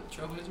like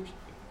Trailblazers.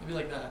 It'd be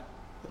like that.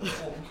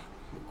 McCollum.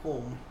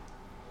 Cool.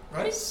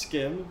 Right?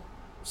 Skim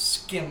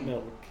Skim.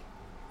 milk.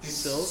 Dude,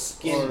 Silk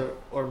skim.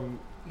 or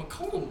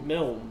McCollum.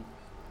 milm.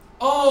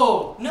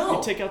 Oh no!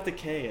 You take out the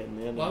K in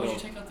the end. Why of would you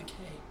milk. take out the K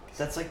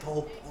That's like the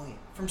whole point.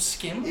 from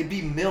skim? It'd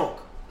be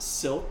milk.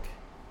 Silk,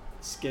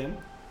 skim.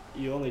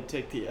 You only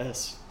take the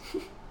S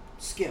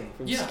Skim.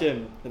 from Yeah.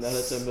 skim and add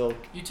it to milk.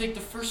 You take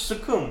the first.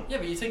 Sukum. Yeah,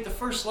 but you take the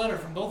first letter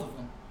from both of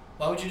them.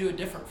 Why would you do it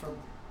different from?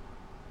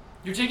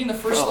 You're taking the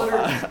first Oh,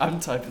 letter. I'm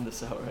typing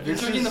this out right You're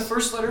This taking the is-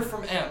 first letter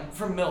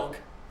from milk.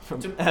 from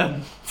to-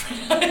 M.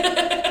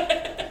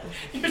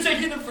 You're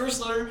taking the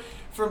first letter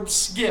from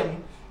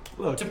skim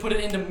Look, to put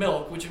it into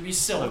milk, which would be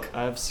silk. look,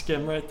 I have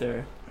skim right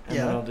there, and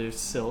Yeah. then I'll do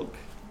silk.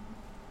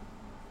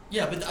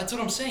 Yeah, but that's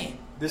what I'm saying.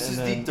 This And is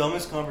then- the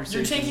dumbest conversation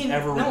You're taking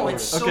ever no. recorded.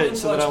 It's so Okay, so then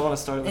I intellectual. want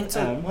to start with Into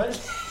M.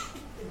 what?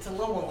 Into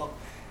little.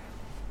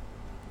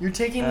 You're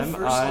taking the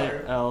first letter.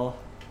 M-I-L.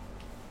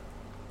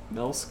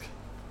 Milsk.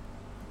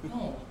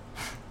 No.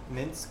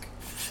 Minsk.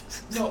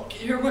 No,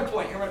 here's my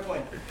point.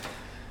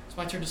 It's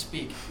my turn to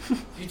speak.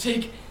 You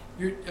take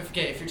if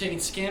you're taking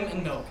skim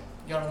and milk.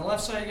 You got on the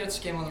left side, you got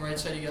skim. On the right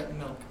side, you got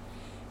milk.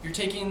 You're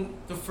taking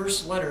the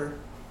first letter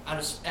out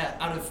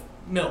of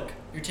milk.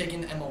 You're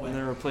taking the M And away,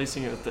 they're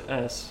replacing it with the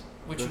S.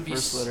 which the would be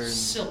first letter in-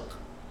 silk.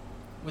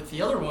 With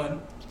the other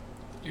one,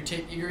 you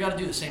got to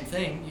do the same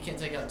thing. You can't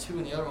take out 2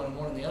 in the other one and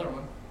 1 in the other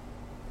one.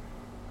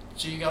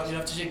 So you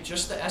have to take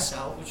just the S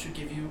out, which would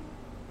give you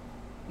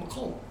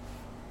McCollum.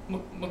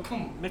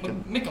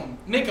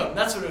 Mickum.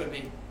 That's what it would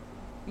be.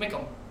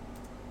 Mickum.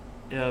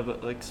 Yeah,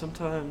 but like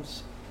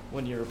sometimes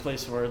when you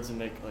replace words and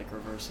make like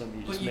reverse them,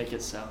 you But just you- make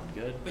it sound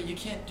good. But you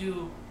can't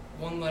do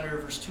 1 letter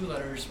versus 2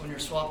 letters when you're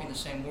swapping the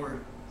same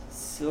word.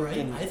 Silk Right,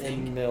 and, I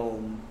think. and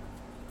milm.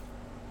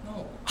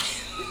 No.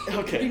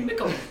 Okay.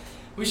 Mickum.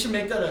 We should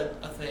make that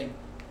a thing.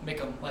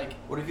 Mickum. Like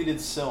What if you did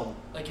Silm?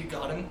 you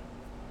got him.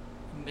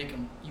 You make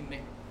him. You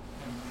make.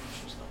 Never mind, we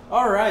should stop.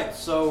 Alright,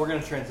 so we're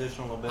gonna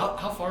transition a little bit.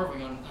 How far have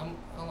we gone? How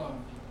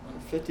long have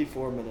we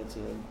 54 minutes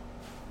in.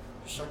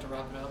 start to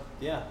wrap it up?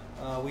 Yeah,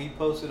 we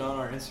posted on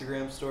our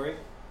Instagram story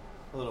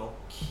a little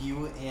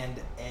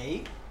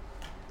Q&A,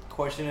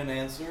 question and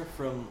answer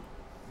from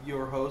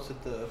your host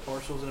at the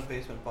Partials in a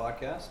Basement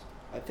podcast.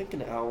 I think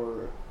an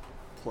hour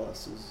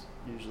plus is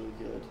usually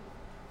good.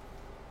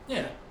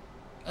 Yeah.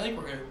 I think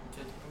we're good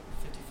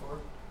at 54.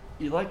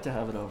 You like to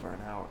have it over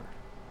an hour.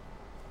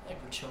 I think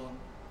we're chilling.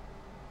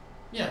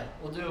 Yeah,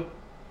 we'll do.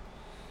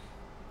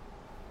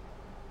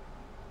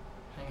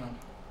 Hang on.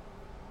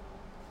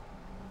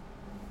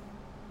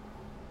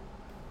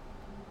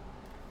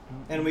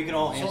 And we can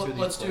all So answer these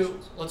let's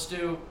questions. let's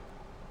do.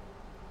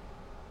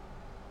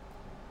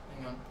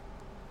 Hang on.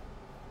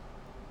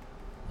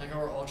 I think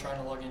we're all trying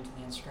to log into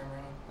the Instagram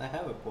right now. I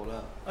have it pulled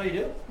up. Oh, you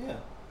do? Yeah.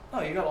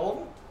 Oh, you got all of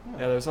them?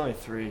 Yeah, there's only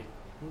 3.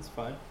 That's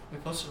fine. We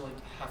posted like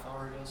a half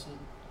hour ago, so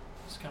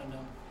it's kind of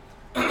dumb.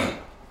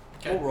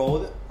 Okay. We'll roll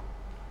with it.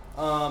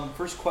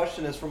 First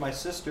question is from my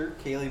sister,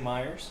 Kaylee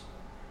Myers,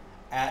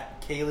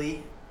 at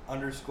Kaylee_E_Myers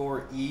on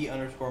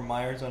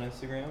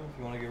Instagram, if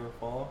you want to give her a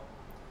follow.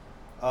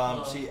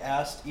 She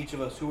asked each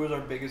of us who was our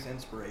biggest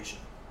inspiration.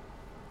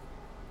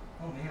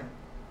 Oh man.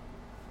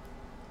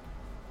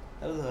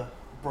 That is a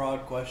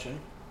broad question.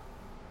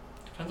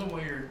 Depends on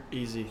what you're.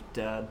 Easy,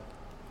 Dad.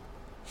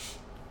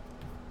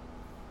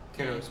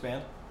 Care to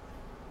expand?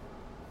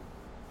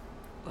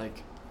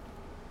 Like,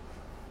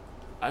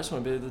 I just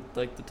want to be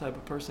the type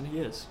of person he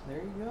is. There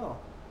you go.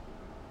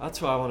 That's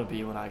who I want to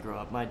be when I grow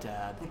up. My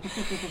dad.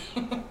 Take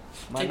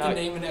the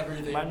name and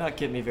everything. Might not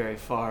get me very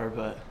far,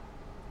 but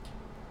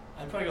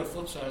I'd probably go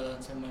flip side of that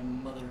and say my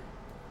mother.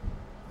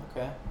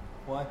 Okay.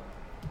 Why?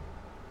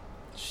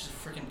 She's a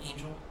freaking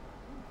angel.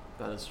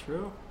 that is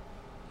true.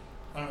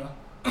 I don't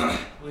know.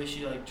 The way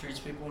she like treats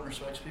people and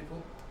respects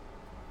people.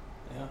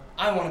 Yeah.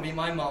 I want to be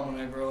my mom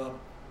when I grow up.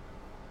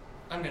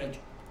 I'm gonna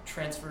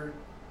transfer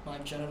my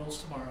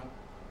genitals tomorrow.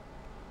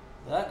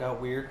 That got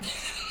weird.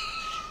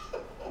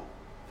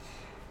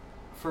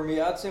 For me,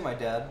 I'd say my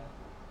dad.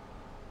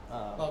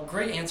 Well,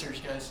 great answers,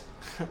 guys.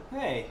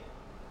 Hey,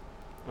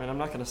 I mean, I'm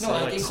not gonna say No,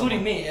 like including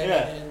someone- me.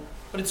 Yeah.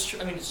 But it's true.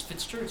 I mean, it's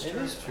true. It's it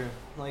true. is true.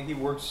 Like, he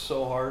works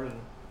so hard and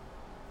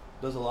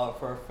does a lot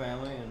for our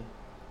family, and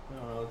I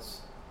don't know,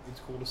 it's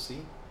cool to see.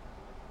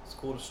 It's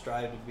cool to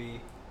strive to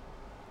be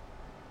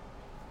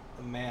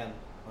a man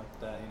like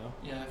that, you know?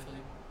 Yeah, I feel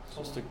like. It's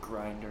just a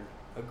grinder,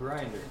 A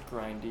grinder.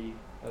 grindy,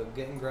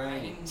 Getting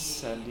grindy.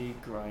 sandy,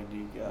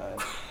 grindy guy.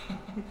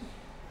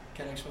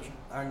 Okay, next question.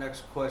 Our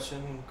next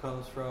question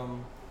comes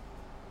from.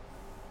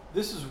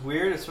 This is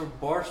weird. It's from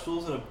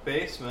Barstools in a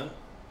Basement.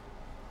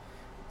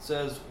 It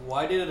says,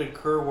 "Why did it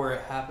occur where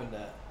it happened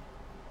at?"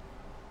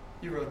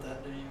 You wrote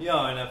that, didn't you? Yeah,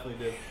 I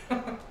definitely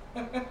did.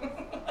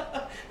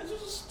 This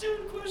was a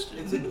stupid question.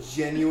 It's a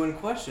genuine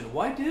question.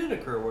 Why did it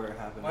occur where it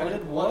happened? Why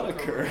did what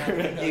occur?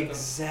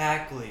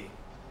 Exactly.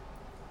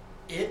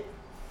 It?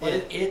 Why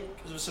did it?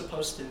 Because it was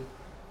supposed to.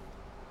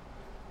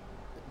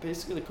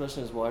 Basically, the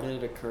question is, why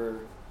did it occur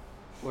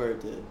where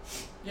it did?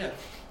 Yeah,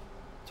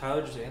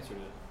 Tyler just answered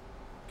it.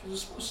 because it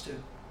was supposed to.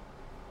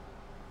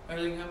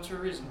 Everything happens for a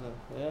reason.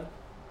 Yeah.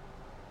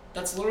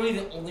 That's literally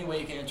the only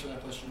way you can answer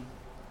that question.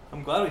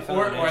 I'm glad we found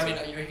Or an I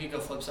answer. mean, you could go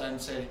flip side and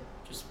say,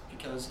 just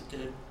because it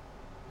did.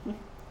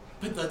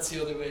 But that's the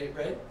only way,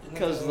 right? Isn't that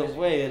Because the only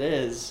way it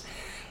is.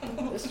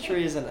 This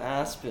tree is an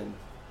aspen.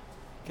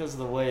 Because of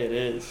the way it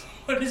is.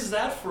 What is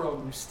that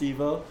from?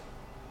 Steve-O.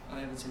 I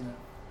haven't seen that.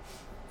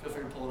 Feel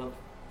free to pull it up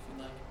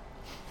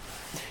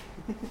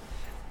if you'd like.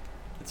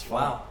 It's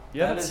fun. Wow.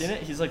 You That haven't is- seen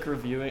it? He's like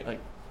reviewing, like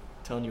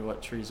telling you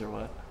what trees are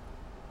what.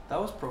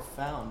 That was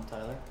profound,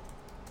 Tyler.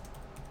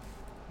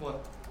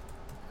 What?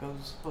 Because it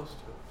was supposed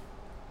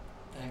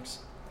to. Thanks.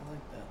 I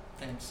like that.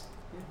 Thanks.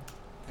 Yeah.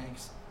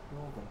 Thanks.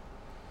 You're welcome.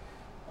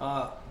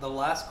 The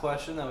last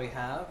question that we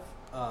have,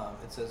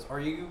 it says, "Are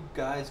you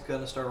guys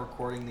gonna start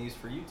recording these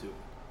for YouTube?"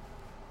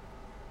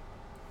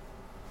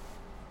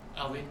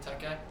 Albie,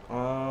 tech guy.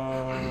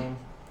 Um,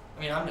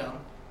 I mean, I'm down.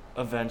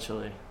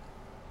 eventually.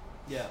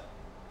 Yeah.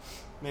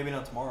 Maybe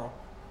not tomorrow,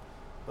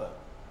 but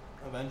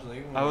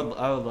eventually. I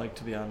would like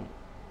to be on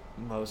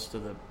most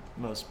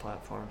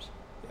platforms.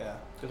 Yeah,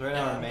 because right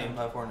now Yeah, our main I'm-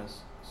 platform is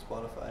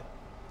Spotify.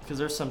 Because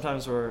there's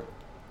sometimes where,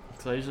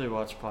 because I usually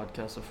watch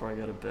podcasts before I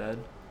go to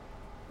bed,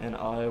 and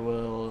I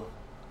will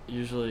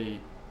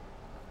usually,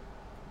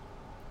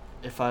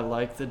 if I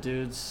like the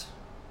dudes,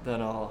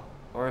 then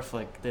or if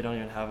like they don't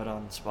even have it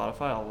on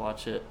Spotify, I'll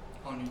watch it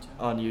On YouTube.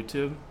 on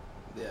YouTube.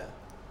 Yeah.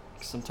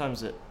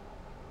 Sometimes it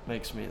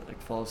makes me like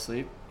fall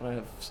asleep when I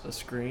have a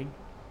screen,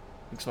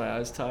 makes my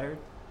eyes tired.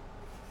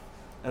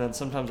 And then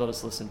sometimes I'll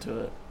just listen to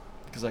it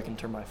because I can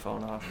turn my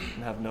phone off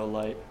and have no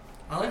light.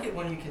 I like it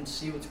when you can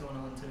see what's going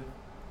on too.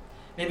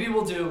 Maybe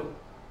we'll do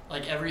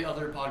like every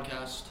other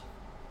podcast.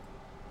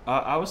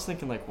 I was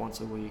thinking like once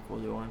a week we'll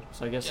do one,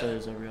 so I guess Yeah. that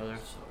is every other.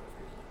 So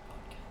every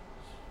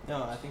other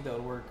podcast. No, I think that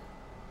would work.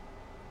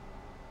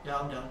 Yeah,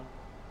 I'm down.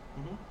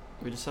 Mm-hmm.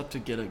 We just have to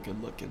get a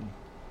good looking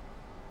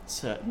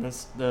set, and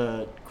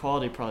the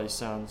quality probably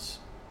sounds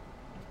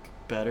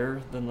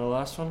better than the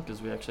last one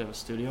because we actually have a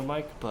studio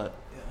mic, but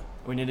Yeah.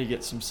 we need to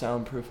get some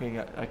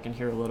soundproofing. I can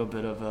hear a little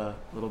bit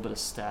of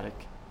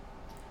static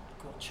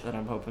Cool. that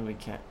I'm hoping we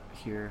can't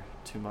hear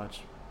too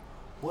much.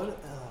 What?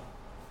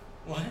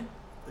 What?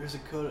 There's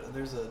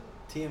a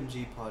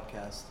TMG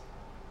podcast,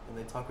 and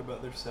they talk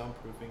about their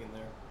soundproofing in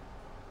there.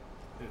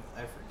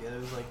 I forget. It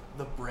was like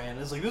the brand.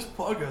 It's like this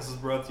podcast is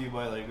brought to you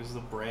by like this is the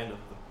brand of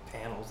the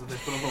panels that they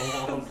put on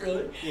the walls.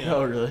 Really? Yeah.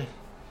 Oh, really?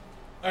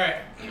 All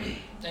right.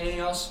 Anything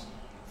else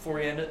before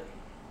we end it?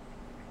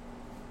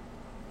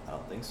 I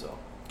don't think so.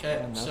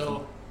 Okay. Yeah, So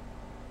nothing.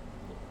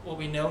 what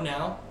we know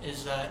now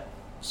is that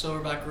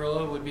silverback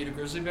gorilla would beat a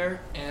grizzly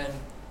bear, and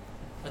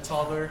a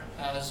toddler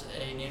as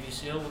a Navy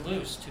SEAL would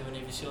lose to a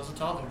Navy SEAL as a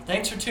toddler.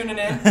 Thanks for tuning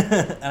in.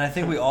 And I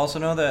think we also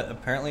know that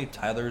apparently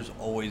Tyler's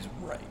always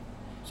right.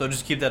 So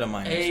just keep that in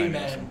mind. next time you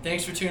Amen. listen.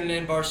 Thanks for tuning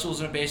in. Barstools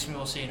in a Basement.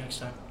 We'll see you next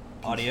time.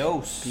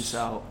 Adios. Peace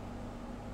out.